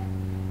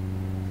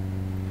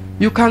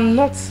 You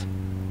cannot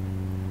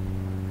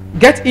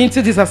get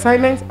into this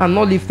assignment and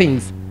not leave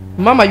things.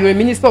 Mama, you're a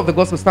minister of the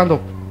gospel, stand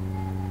up.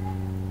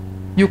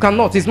 You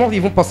cannot. It's not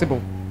even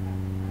possible.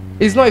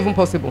 It's not even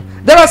possible.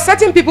 There are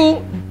certain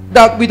people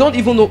that we don't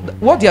even know.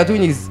 What they are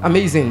doing is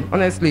amazing,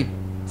 honestly.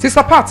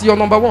 Sister Pat, you're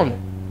number one.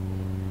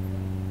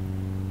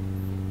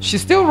 She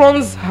still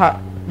runs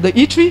the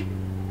eatery.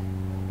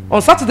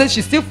 On Saturdays,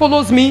 she still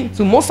follows me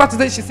to most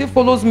Saturdays. She still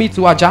follows me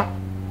to Aja.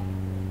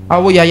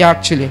 Awoyaya,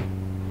 actually.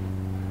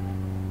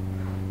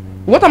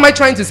 What am I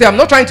trying to say? I'm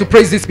not trying to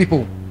praise these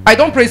people. I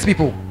don't praise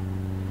people.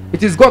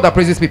 It is God that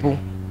praises people.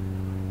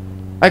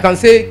 I can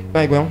say,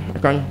 well, I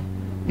can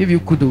give you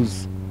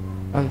kudos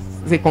and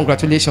say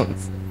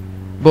congratulations.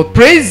 But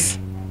praise,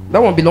 that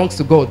one belongs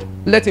to God.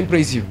 Let him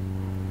praise you.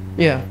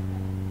 Yeah.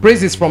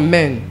 Praise is from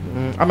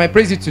men. I might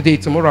praise you today,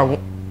 tomorrow I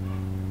won't.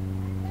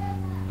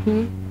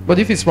 But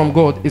if it's from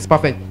God, it's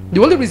perfect.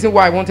 The only reason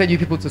why I wanted you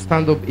people to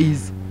stand up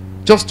is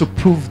just to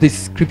prove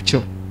this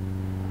scripture.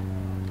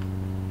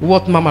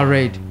 What Mama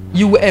read.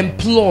 You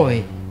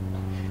employ.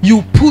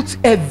 You put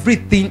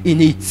everything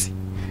in it.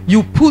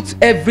 You put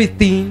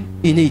everything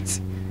in it.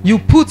 You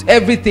put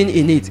everything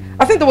in it.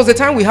 I think there was a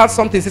time we had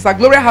something. Sister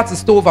Gloria had to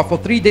stay over for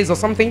 3 days or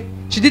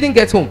something. She didn't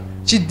get home.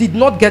 She did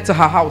not get to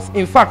her house.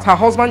 In fact, her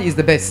husband is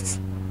the best.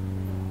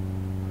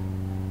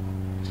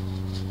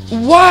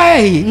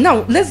 Why?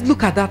 Now, let's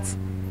look at that.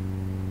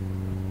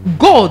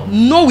 God,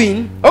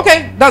 knowing,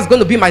 okay, that's going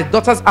to be my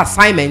daughter's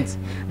assignment,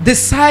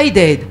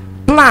 decided,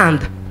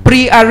 planned,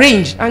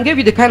 prearranged, and gave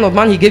you the kind of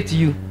man he gave to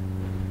you.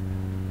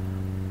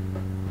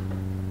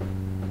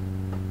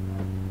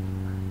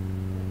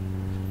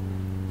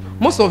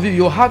 Most of you,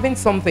 you're having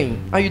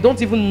something and you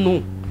don't even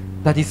know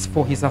that it's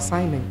for his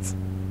assignment.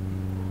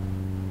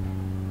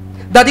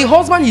 That the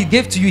husband he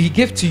gave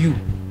to you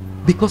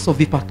because of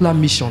a particular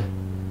mission.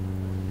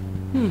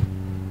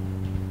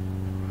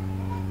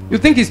 You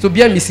think it's to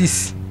be a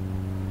Mrs.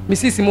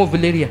 Imo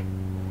Valeria.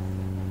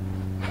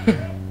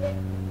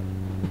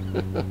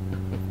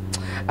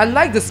 I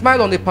like the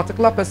smile on a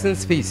particular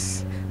person's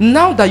face.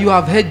 Now that you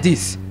have heard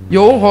this,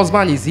 your own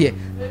husband is here.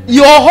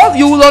 You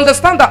will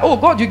understand that, oh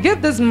God, you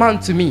gave this man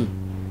to me.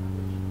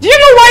 Do you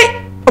know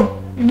why?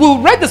 We'll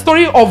read the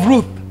story of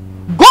Ruth.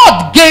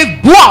 God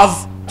gave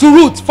Boaz to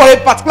Ruth for a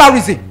particular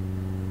reason.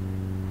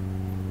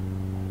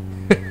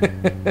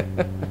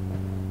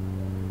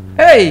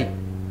 Hey,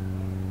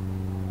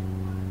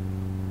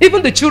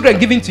 even the children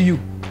given to you,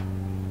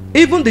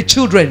 even the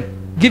children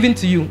given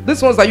to you,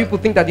 these ones that you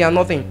could think that they are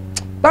nothing,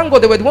 thank God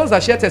they were the ones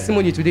that shared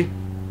testimony today.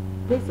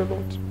 Praise the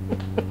Lord.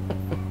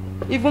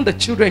 Even the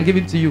children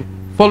given to you,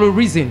 for a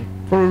reason,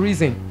 for a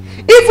reason.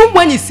 Even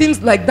when it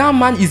seems like that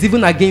man is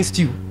even against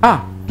you.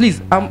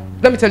 Please,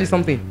 let me tell you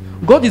something.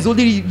 God is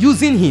only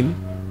using him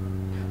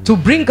to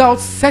bring out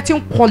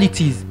certain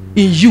qualities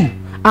in you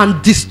and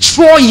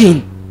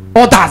destroying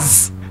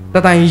others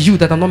that are in you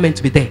that are not meant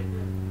to be there.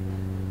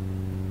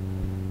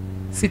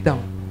 Sit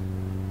down.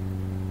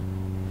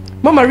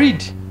 Mama,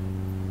 read.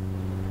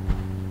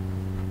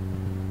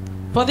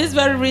 For this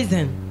very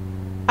reason,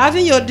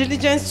 adding your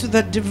diligence to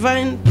the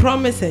divine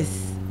promises,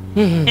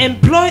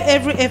 employ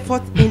every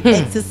effort in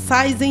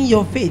exercising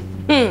your faith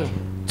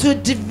to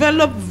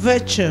develop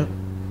virtue,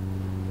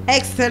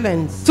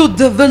 excellence. To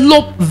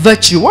develop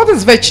virtue. What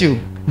is virtue?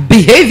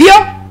 Behavior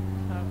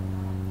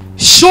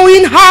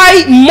showing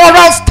high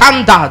moral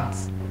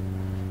standards.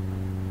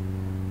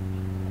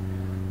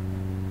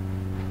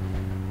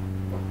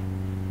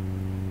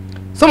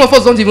 Some of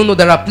us don't even know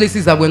there are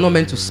places that we're not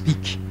meant to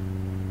speak.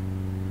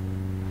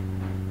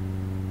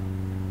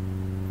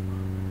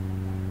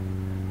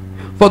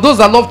 For those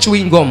that love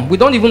chewing gum, we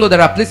don't even know there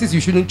are places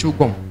you shouldn't chew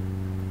gum.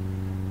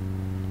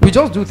 We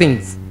just do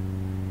things.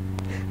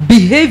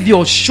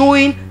 Behavior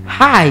showing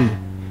high,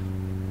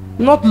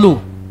 not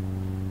low,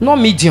 not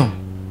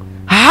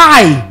medium,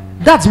 high.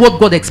 That's what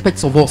God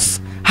expects of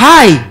us.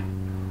 High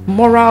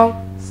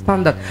moral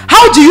standard.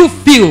 How do you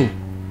feel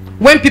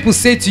when people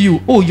say to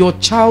you, oh, your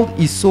child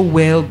is so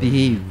well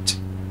behaved?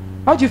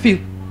 How do you feel?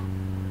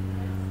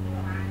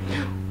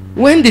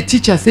 When the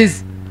teacher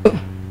says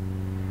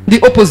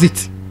the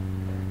opposite,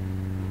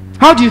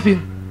 how do you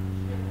feel?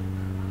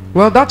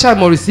 Well, that child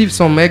will receive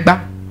some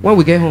egba when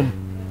we get home.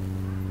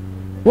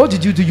 What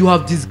did you do? You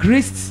have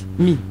disgraced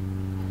me.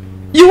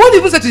 You won't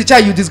even say to the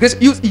child, you disgrace.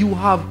 You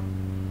have.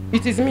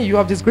 It is me. You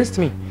have disgraced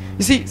me.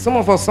 You see, some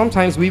of us,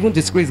 sometimes we even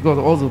disgrace God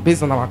also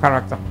based on our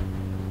character,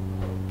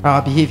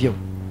 our behavior.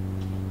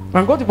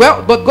 And God,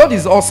 well, but God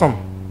is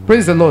awesome.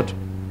 Praise the Lord.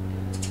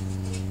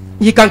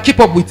 He can keep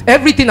up with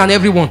everything and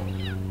everyone.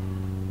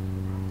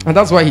 And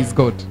that's why he's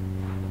God.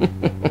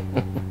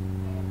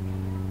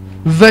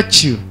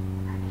 Virtue.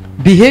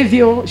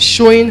 Behavior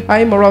showing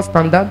high moral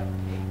standard.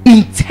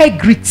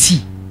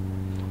 Integrity.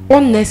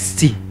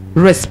 Honesty.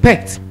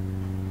 Respect.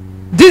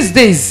 These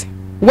days,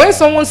 when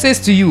someone says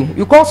to you,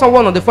 you call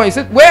someone on the phone, you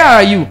say, where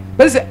are you?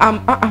 They say,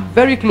 I'm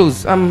very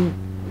close.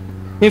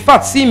 In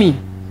fact, see me.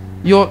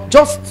 You're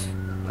just,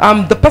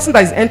 the person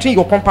that is entering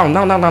your compound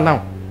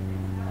now.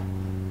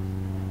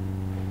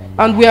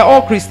 And we are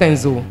all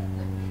Christians though.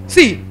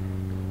 See,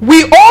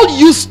 we all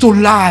used to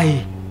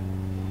lie.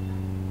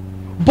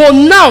 But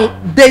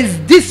now, there's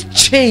this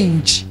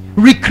change,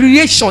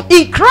 recreation.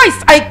 In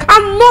Christ, I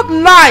cannot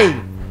lie.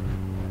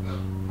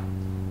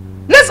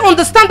 Let's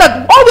understand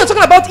that all we're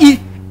talking about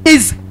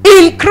is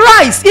in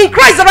Christ. In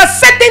Christ, there are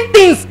certain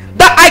things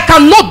that I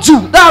cannot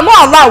do, that are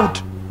not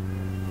allowed.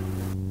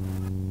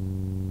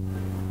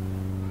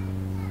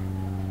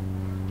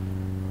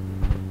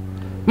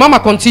 Mama,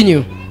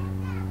 continue.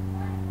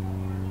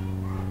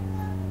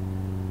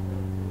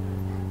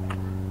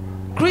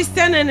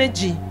 Christian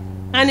energy.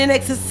 And in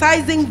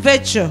exercising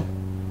virtue,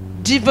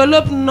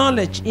 develop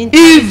knowledge,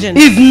 intelligence.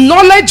 If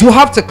knowledge will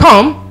have to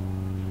come,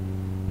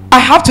 I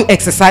have to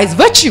exercise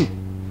virtue.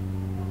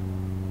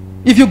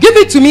 If you give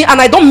it to me and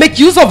I don't make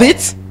use of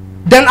it,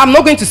 then I'm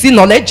not going to see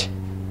knowledge.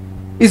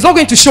 It's not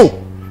going to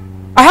show.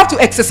 I have to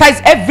exercise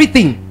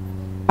everything.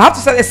 I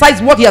have to exercise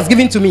what he has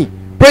given to me.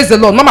 Praise the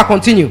Lord. Mama,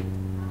 continue.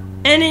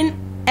 And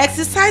in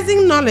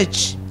exercising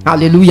knowledge,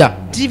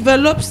 hallelujah,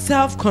 develop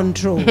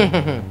self-control.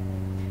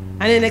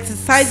 And in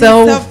exercising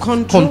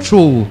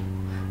self-control.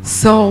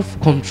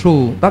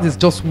 Self-control. That is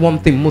just one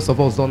thing most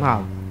of us don't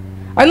have.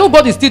 I know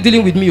God is still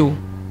dealing with me.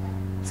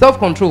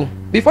 Self-control.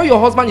 Before your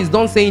husband is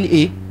done saying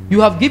A,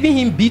 you have given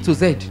him B to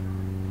Z.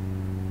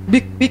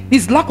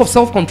 It's lack of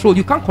self-control.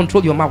 You can't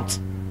control your mouth.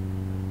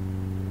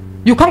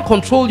 You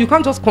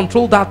can't just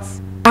control that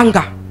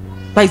anger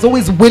that is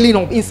always welling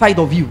up inside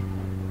of you.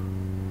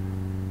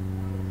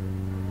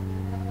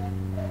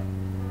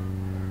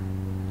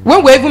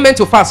 When we're even meant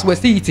to fast, we're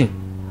still eating.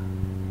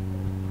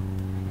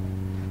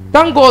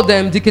 Thank God,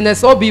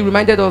 Deaconess Obi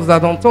reminded us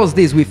that on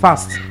Thursdays we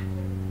fast.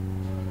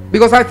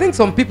 Because I think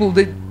some people,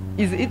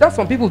 either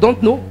some people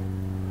don't know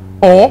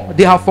or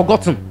they have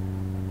forgotten.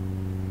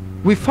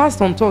 We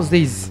fast on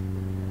Thursdays.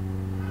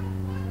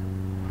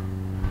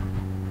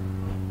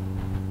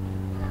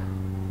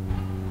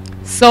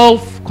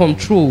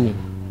 Self-control.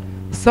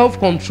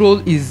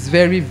 Self-control is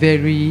very,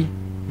 very,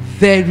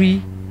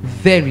 very,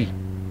 very,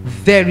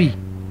 very,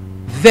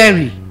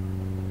 very,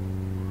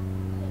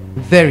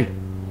 very,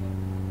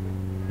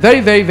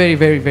 very, very, very,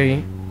 very,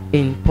 very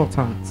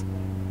important.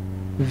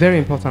 Very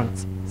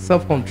important.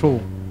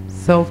 Self-control.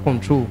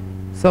 Self-control.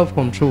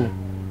 Self-control.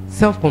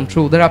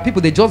 Self-control. There are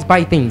people, they just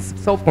buy things.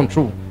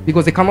 Self-control.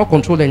 Because they cannot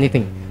control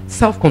anything.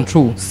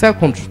 Self-control.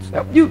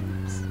 Self-control. You.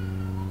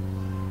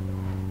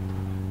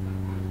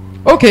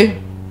 Okay.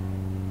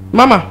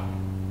 Mama.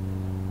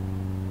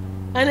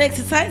 And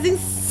exercising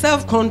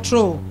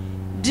self-control.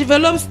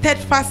 Develop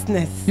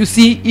steadfastness. You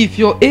see, if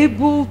you're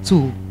able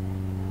to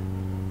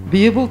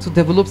be able to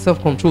develop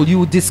self-control, you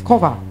will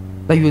discover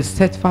that you're a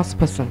steadfast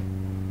person.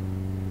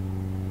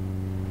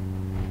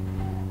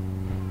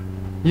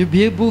 you'll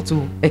be able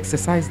to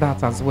exercise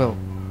that as well.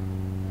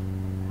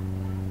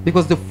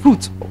 Because the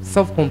fruit of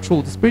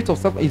self-control, the spirit of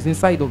self is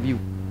inside of you.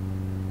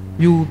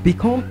 You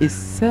become a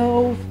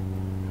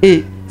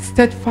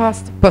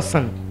steadfast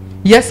person.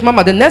 Yes,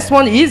 Mama, the next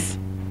one is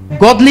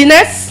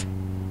godliness.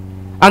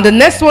 And the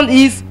next one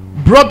is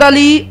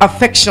brotherly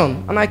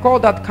affection. And I call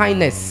that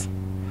kindness.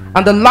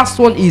 And the last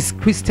one is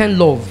Christian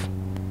love.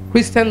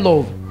 Christian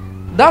love.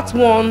 That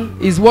one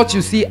is what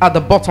you see at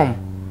the bottom.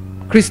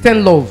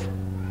 Christian love.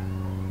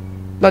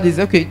 That is,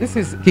 okay, this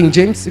is King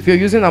James if you're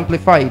using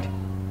Amplified.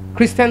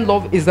 Christian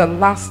love is the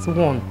last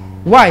one.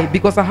 Why?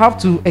 Because I have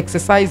to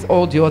exercise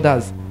all the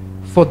others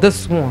for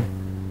this one,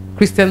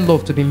 Christian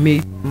love, to be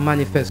made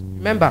manifest.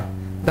 Remember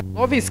that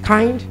love is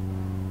kind,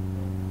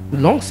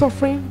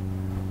 long-suffering.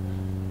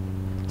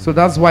 So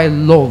that's why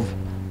love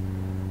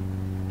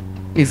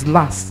is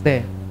last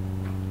there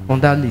on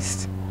that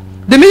list.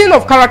 The meaning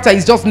of character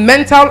is just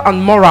mental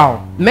and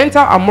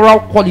moral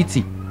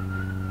quality.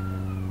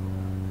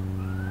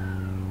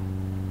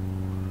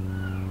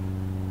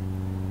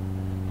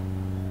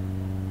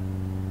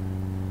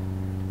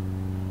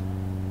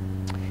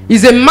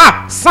 Is a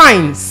mark,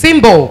 sign,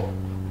 symbol,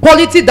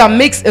 quality that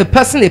makes a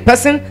person,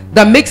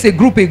 that makes a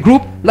group.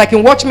 Like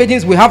in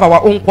Watchmaidens, we have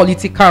our own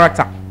quality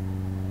character.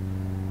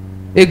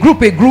 A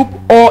group,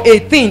 or a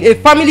thing, a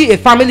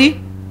family.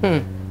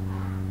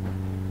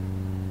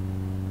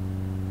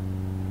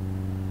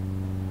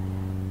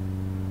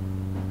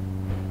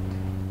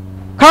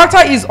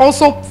 Character is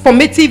also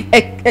formative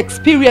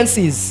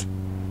experiences,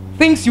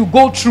 things you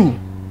go through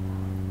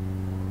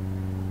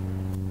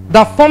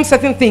that form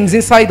certain things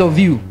inside of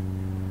you.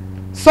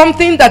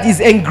 Something that is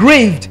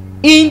engraved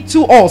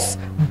into us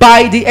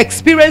by the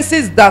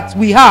experiences that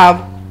we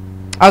have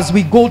as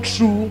we go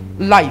through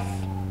life.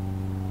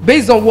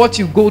 Based on what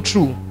you go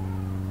through,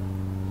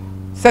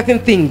 certain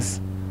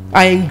things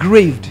are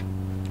engraved.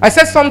 I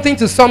said something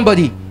to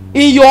somebody.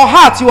 In your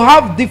heart, you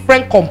have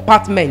different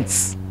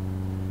compartments.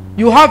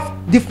 You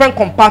have different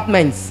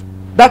compartments.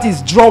 That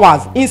is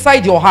drawers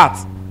inside your heart.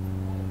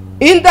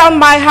 In that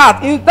my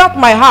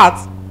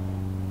heart,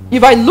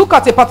 if I look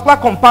at a particular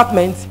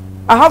compartment,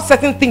 I have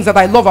certain things that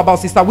I love about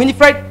Sister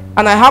Winifred,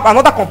 and I have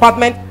another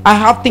compartment, I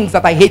have things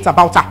that I hate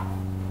about her.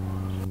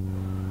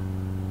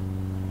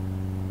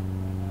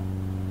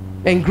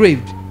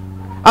 Engraved.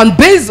 And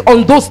based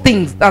on those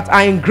things that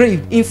are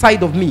engraved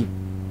inside of me,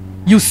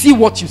 you see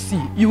what you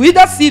see. You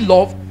either see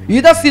love, you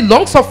either see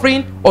long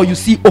suffering, or you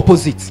see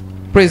opposite.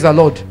 Praise the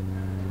Lord.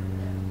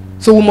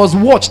 So we must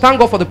watch. Thank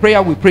God for the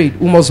prayer we prayed.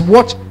 We must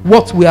watch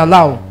what we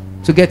allow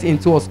to get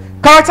into us.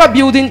 Character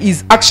building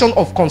is action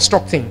of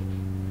constructing.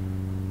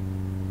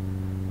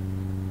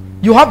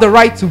 You have the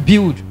right to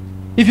build.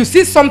 If you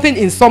see something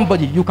in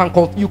somebody, you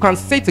can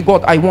say to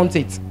God, I want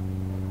it.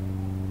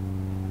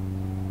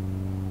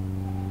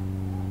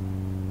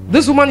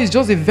 This woman is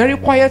just a very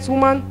quiet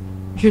woman.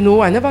 You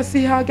know, I never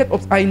see her get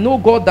up. I know,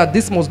 God, that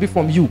this must be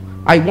from you.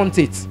 I want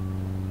it.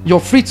 You're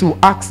free to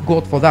ask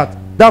God for that.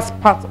 That's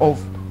part of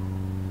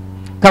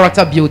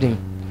character building.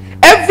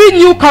 Every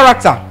new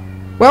character.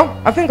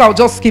 Well, I think I'll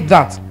just skip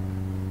that.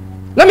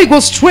 Let me go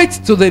straight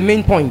to the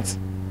main point.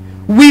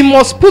 We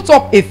must put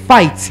up a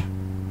fight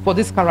for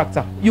this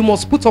character. You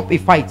must put up a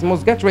fight. You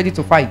must get ready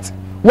to fight.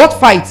 What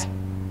fight?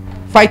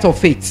 Fight of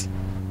faith.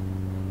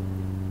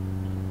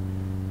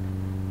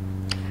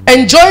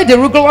 Enjoy the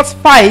rigorous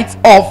fight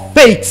of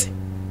faith.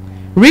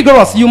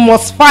 Rigorous. You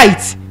must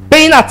fight.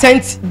 Paying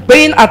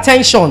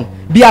attention.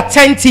 Be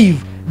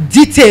attentive.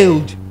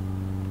 Detailed.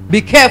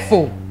 Be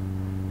careful.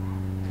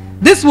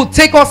 This will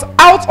take us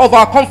out of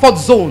our comfort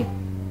zone.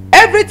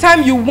 Every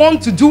time you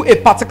want to do a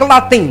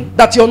particular thing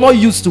that you're not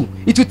used to,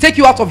 it will take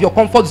you out of your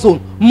comfort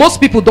zone.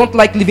 Most people don't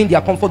like leaving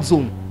their comfort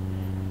zone.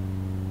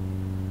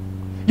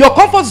 Your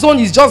comfort zone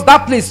is just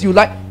that place you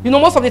like. You know,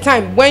 most of the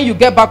time when you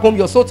get back home,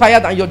 you're so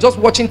tired and you're just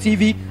watching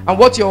TV, and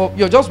what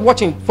you're just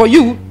watching for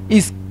you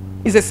is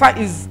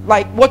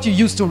like what you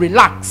used to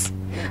relax.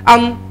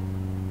 And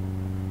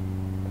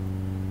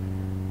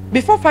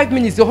before 5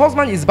 minutes, your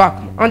husband is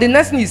back, and the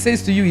next thing he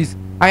says to you is,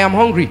 I am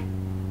hungry.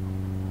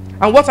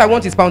 And what I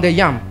want is pounded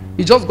yam.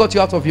 He just got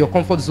you out of your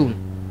comfort zone.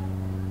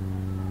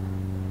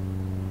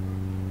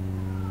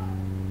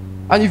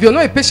 And if you're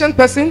not a patient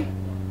person,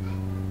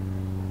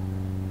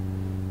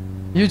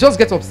 you just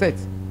get upset.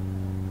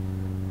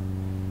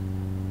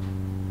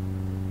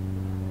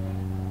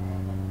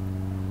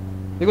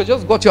 Because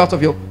just got you out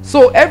of your...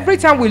 So every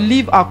time we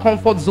leave our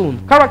comfort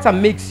zone, character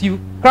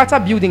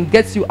building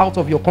gets you out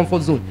of your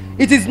comfort zone.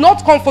 It is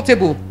not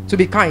comfortable to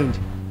be kind.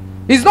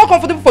 It's not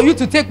comfortable for you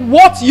to take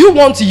what you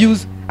want to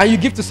use and you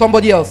give to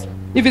somebody else.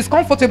 If it's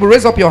comfortable,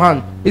 raise up your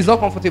hand. It's not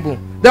comfortable.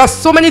 There are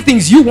so many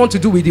things you want to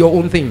do with your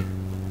own thing.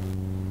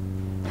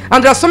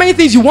 And there are so many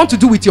things you want to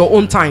do with your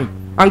own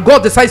time. And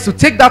God decides to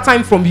take that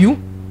time from you.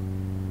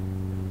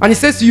 And he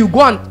says to you,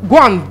 go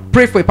and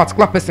pray for a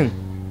particular person.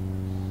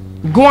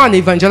 Go and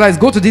evangelize.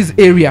 Go to this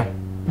area.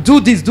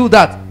 Do this, do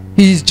that.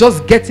 He is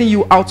just getting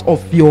you out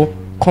of your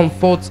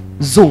comfort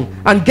zone.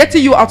 And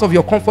getting you out of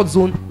your comfort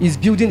zone is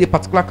building a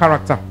particular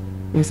character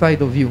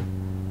inside of you.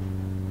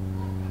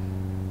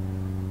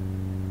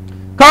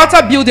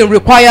 Character building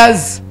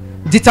requires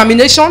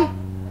determination.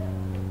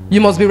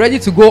 You must be ready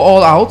to go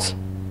all out.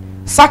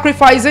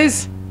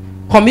 Sacrifices,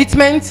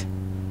 commitment,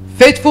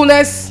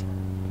 faithfulness,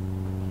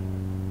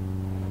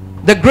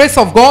 the grace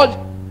of God,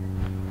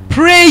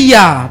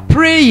 prayer,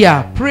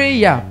 prayer,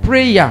 prayer,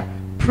 prayer,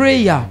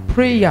 prayer,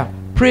 prayer,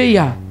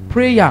 prayer,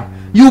 prayer.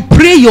 You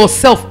pray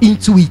yourself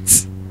into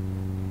it.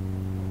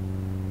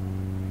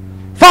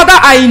 Father,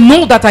 I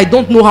know that I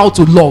don't know how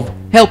to love.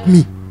 Help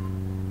me.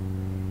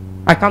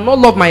 I cannot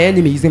love my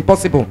enemy. It's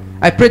impossible.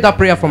 I prayed that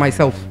prayer for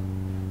myself.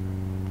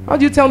 How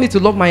do you tell me to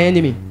love my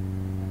enemy?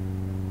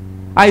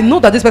 I know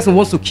that this person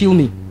wants to kill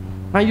me,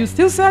 and you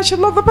still say I should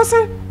love the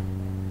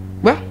person?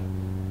 Well,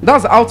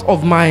 that's out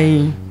of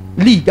my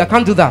league. I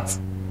can't do that.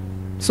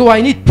 So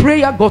I need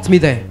prayer. Got me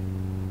there.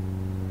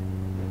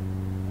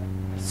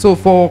 So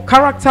for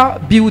character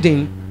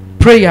building,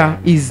 prayer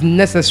is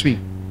necessary.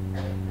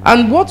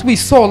 And what we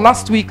saw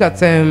last week at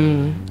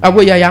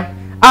Awoyaya,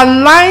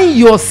 align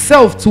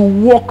yourself to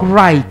walk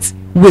right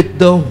with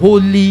the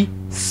Holy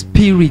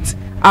Spirit.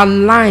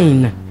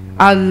 Align,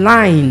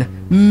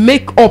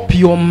 make up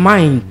your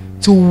mind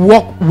to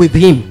walk with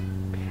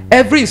Him.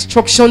 Every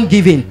instruction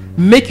given,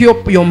 make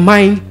up your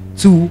mind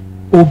to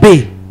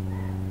obey.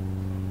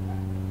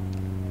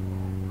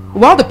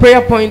 While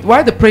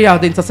the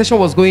intercession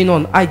was going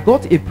on, I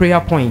got a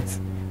prayer point.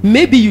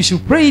 Maybe you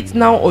should pray it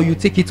now, or you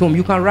take it home.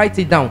 You can write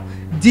it down.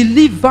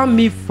 Deliver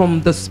me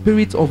from the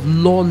spirit of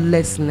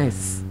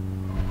lawlessness.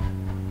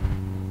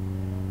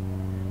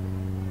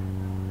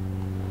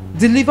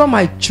 Deliver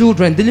my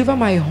children, deliver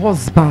my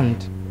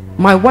husband,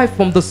 my wife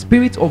from the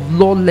spirit of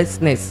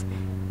lawlessness.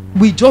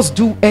 We just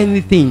do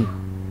anything.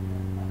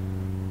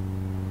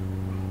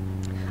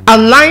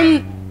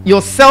 Align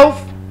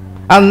yourself,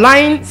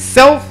 align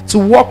self to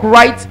walk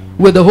right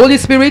with the Holy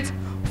Spirit.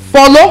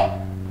 Follow,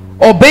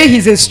 obey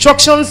His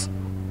instructions,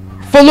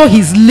 follow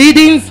His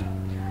leadings.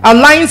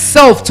 Align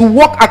self to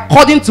walk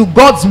according to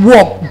God's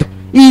word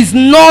is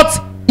not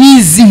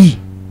easy.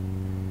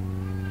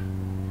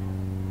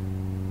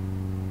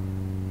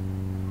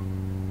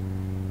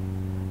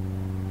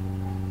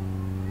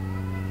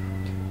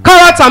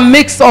 Character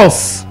makes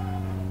us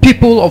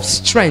people of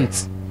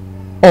strength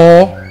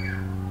or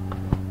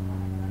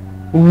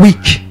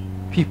weak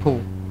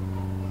people.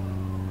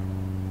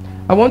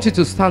 I want you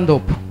to stand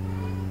up.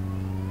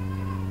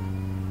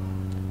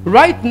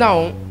 Right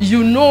now,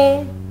 you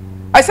know,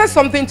 I said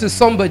something to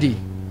somebody.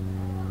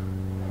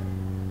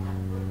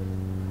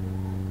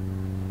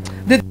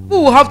 The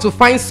devil will have to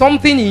find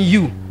something in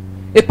you,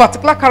 a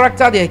particular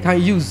character they can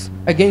use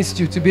against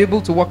you to be able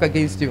to work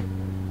against you.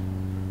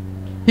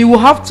 He will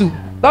have to.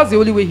 That's the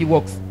only way he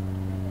works.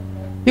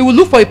 He will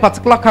look for a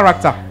particular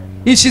character.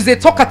 If she's a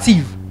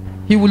talkative,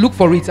 he will look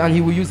for it and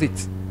he will use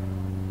it.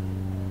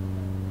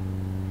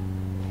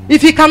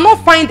 If he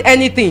cannot find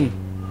anything,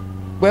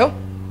 well,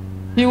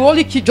 he will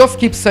only just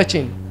keep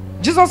searching.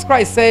 Jesus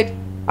Christ said,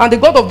 and the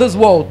God of this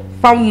world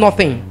found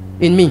nothing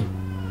in me.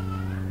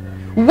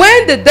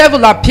 When the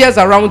devil appears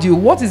around you,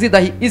 what is it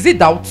that is it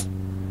doubt?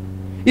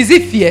 Is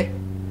it fear?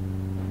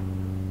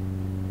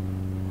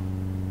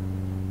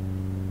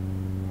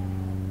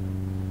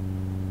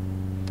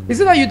 Is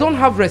it that you don't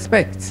have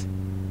respect?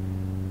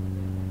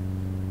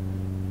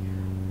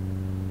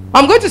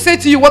 I'm going to say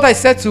to you what I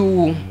said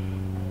to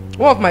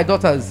one of my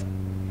daughters.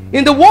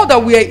 In the world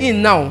that we are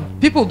in now,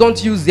 people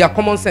don't use their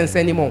common sense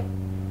anymore.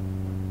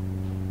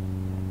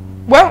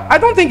 Well, I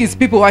don't think it's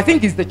people. I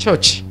think it's the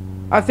church.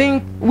 I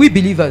think we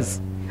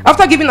believers,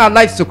 after giving our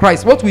lives to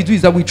Christ, what we do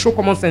is that we throw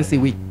common sense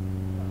away.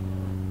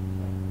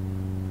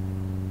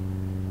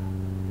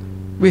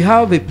 We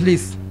have a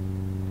place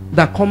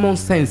that common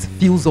sense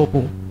fills up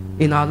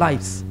in our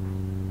lives.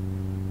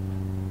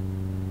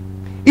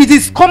 It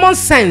is common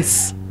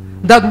sense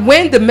that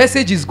when the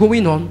message is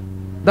going on,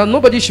 that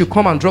nobody should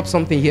come and drop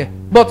something here.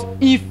 But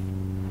if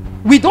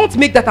we don't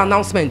make that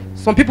announcement,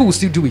 some people will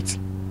still do it.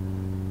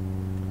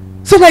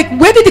 So like,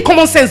 where did the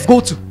common sense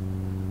go to?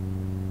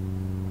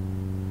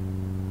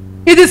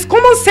 It is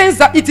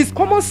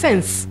common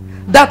sense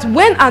that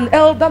when an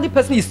elderly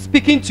person is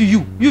speaking to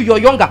you, you're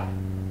younger.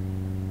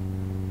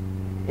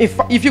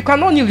 If you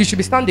cannot kneel, you should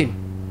be standing.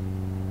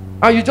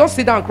 And you just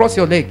sit down and cross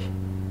your leg.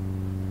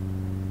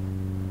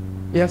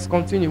 Yes,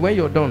 continue when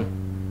you're done.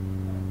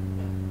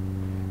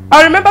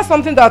 I remember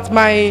something that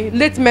my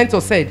late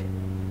mentor said.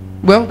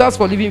 Well, that's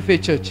for Living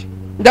Faith Church.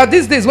 That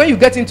these days, when you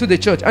get into the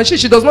church, and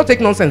she does not take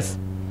nonsense.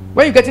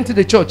 When you get into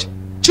the church,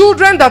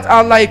 children that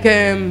are like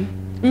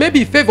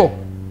maybe favor,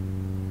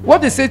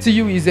 what they say to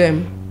you is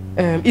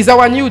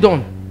our new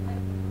dawn.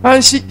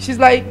 And she's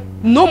like,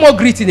 no more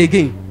greeting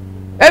again.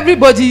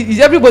 Everybody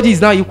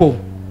is now equal.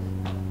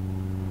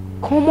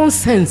 Common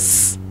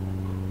sense.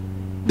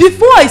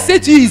 Before I say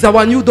to you is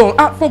our new dawn,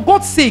 for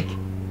God's sake,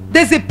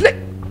 there's a place.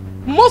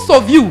 Most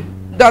of you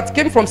that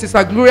came from Sister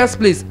Gloria's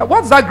place,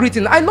 what's that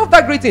greeting? I love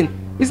that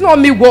greeting. It's not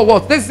me,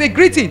 what? There's a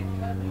greeting.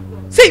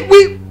 See,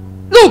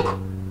 look,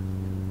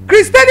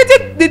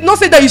 Christianity did not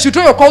say that you should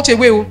throw your culture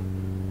away.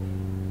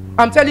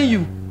 I'm telling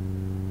you.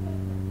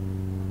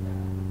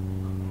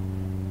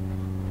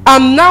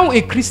 I'm now a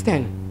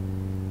Christian.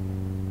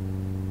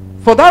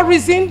 For that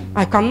reason,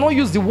 I cannot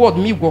use the word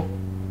migo.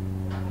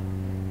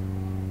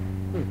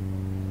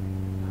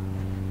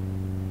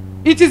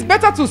 It is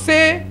better to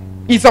say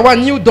it's our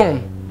new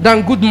dawn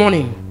than good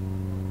morning.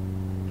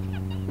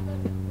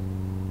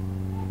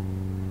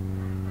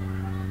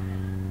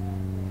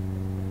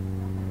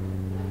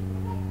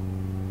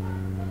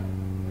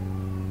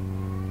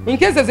 In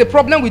case there's a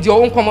problem with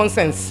your own common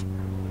sense,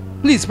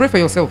 please pray for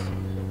yourself.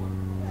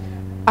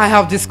 I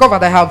have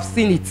discovered, I have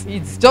seen it.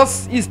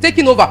 It's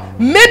taking over.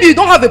 Maybe you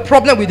don't have a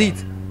problem with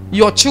it.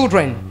 Your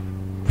children,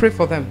 pray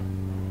for them.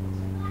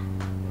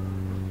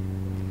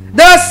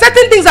 There are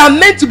certain things that are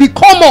meant to be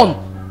common,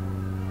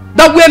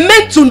 that we're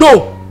meant to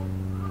know.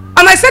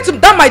 And I said to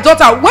that, my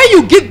daughter, when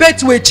you give birth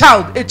to a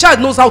child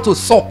knows how to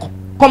suck.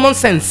 Common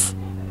sense.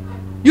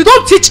 You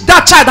don't teach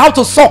that child how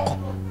to suck.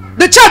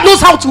 The child knows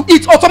how to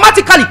eat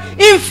automatically.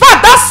 In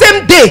fact, that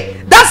same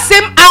day, that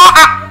same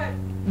hour,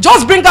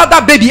 just bring out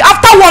that baby.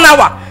 After 1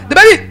 hour, the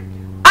baby,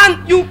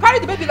 and you carry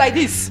the baby like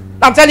this.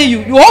 I'm telling you,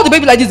 you hold the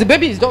baby like this. The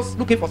baby is just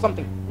looking for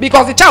something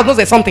because the child knows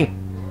there's something.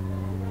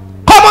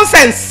 Common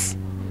sense.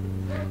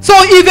 So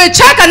if a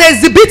child can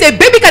exhibit, a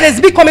baby can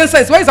exhibit common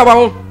sense, where is our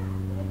own?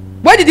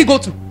 Where did he go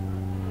to?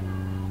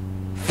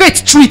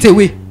 Faith threw it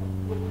away.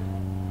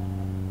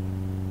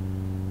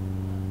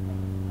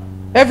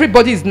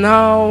 Everybody is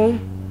now.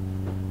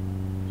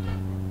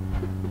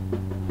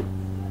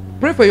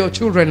 Pray for your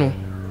children.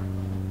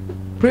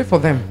 Pray for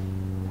them.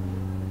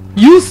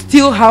 It's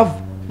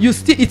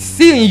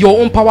still in your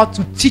own power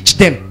to teach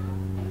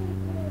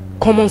them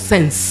common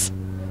sense.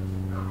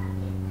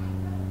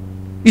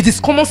 It is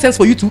common sense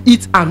for you to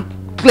eat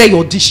and clear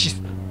your dishes.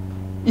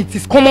 It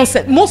is common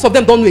sense. Most of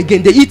them don't know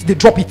again. They eat, they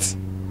drop it.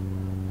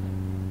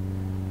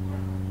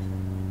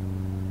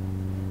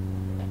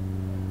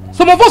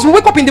 Some of us, we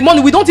wake up in the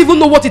morning, we don't even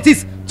know what it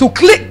is to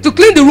clean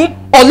the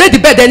room or lay the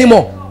bed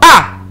anymore.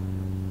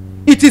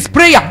 It is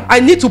prayer. I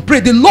need to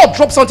pray. The Lord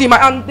dropped something in my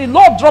hand. The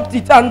Lord dropped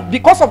it, and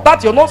because of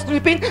that you're not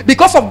sleeping.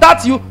 Because of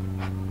that you,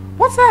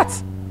 what's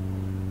that?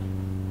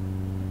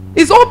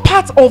 It's all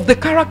part of the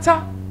character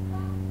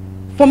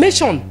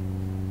formation.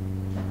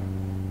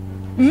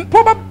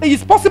 Probably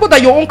it's possible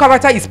that your own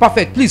character is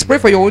perfect. Please pray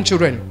for your own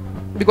children,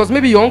 because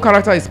maybe your own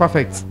character is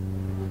perfect.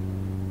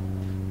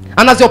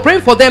 And as you're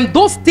praying for them,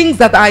 those things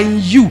that are in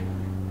you,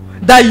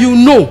 that you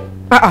know,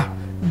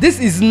 this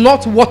is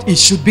not what it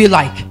should be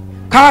like.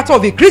 Character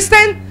of a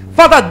Christian,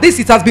 Father,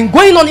 it has been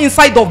going on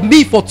inside of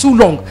me for too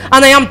long,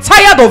 and I am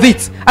tired of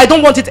it. I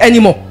don't want it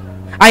anymore.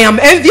 I am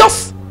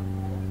envious.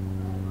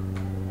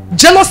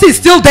 Jealousy is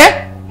still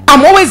there.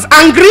 I'm always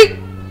angry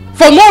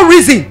for no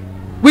reason.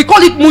 We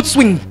call it mood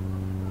swing.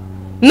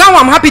 Now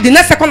I'm happy, the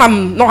next second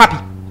I'm not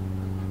happy.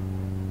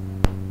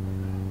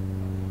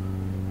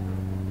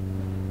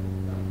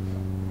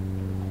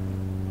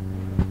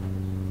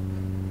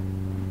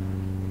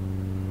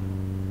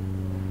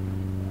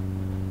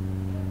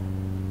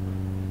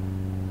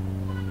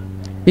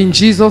 In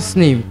Jesus'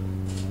 name,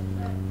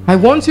 I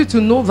want you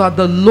to know that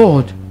the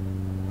Lord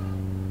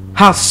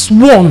has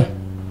sworn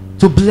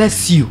to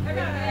bless you.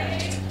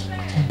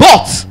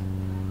 But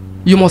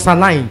you must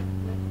align.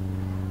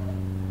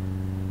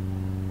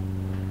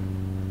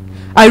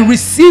 I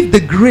received the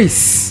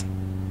grace.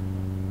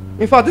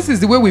 In fact, this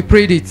is the way we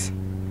prayed it.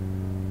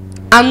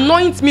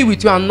 Anoint me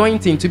with your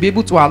anointing to be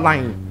able to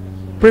align.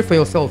 Pray for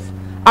yourself.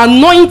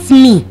 Anoint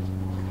me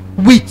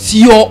with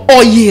your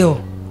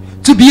oil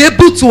to be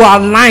able to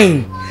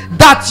align,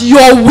 that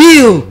your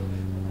will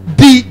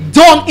be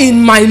done in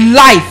my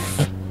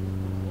life.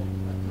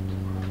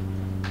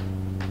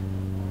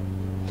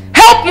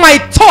 Help my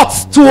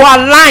thoughts to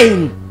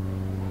align.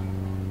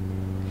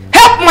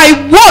 Help my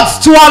words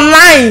to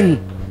align.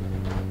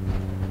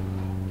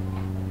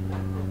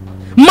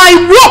 My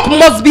work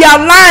must be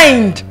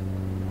aligned.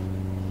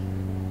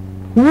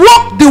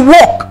 Walk the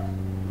walk.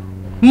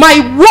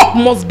 My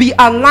work must be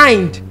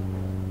aligned.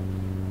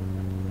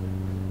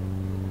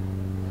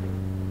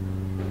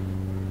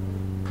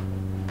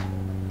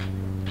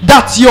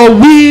 That your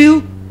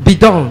will be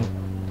done.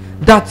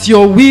 That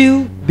your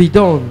will be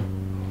done.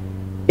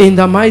 In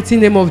the mighty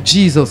name of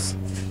Jesus.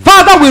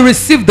 Father, we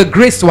receive the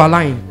grace to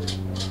align.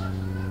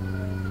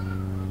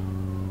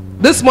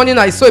 This morning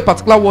I saw a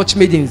particular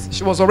Watchmaidens.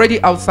 She was already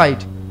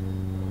outside.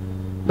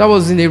 That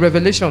was in a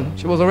revelation.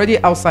 She was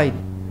already outside.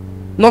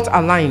 Not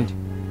aligned.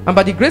 And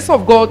by the grace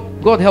of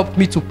God, God helped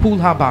me to pull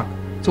her back,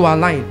 to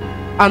align.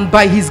 And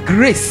by His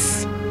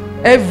grace,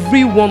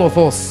 every one of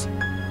us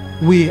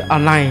will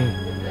align.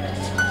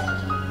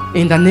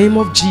 In the name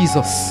of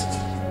Jesus.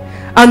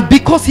 And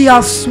because He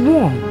has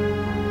sworn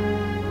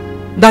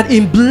that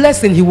in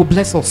blessing He will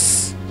bless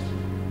us,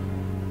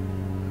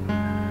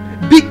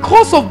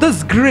 because of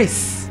this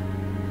grace,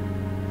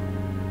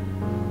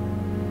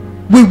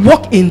 we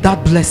walk in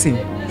that blessing.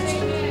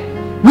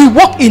 We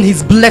walk in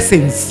His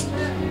blessings.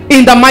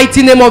 In the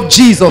mighty name of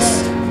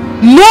Jesus.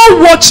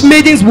 No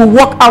watchmaidens will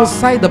walk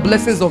outside the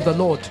blessings of the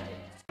Lord.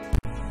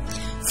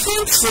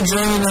 Thanks for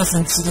joining us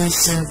in today's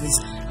service.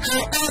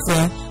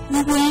 However, We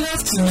would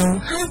love to know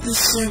how the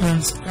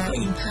sermons are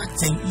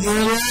impacting your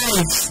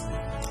lives.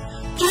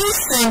 Please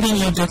send in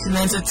your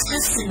documented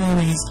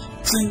testimonies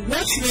to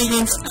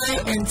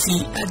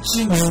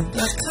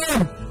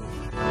watchmaidensint@gmail.com.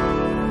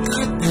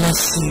 God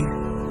bless you.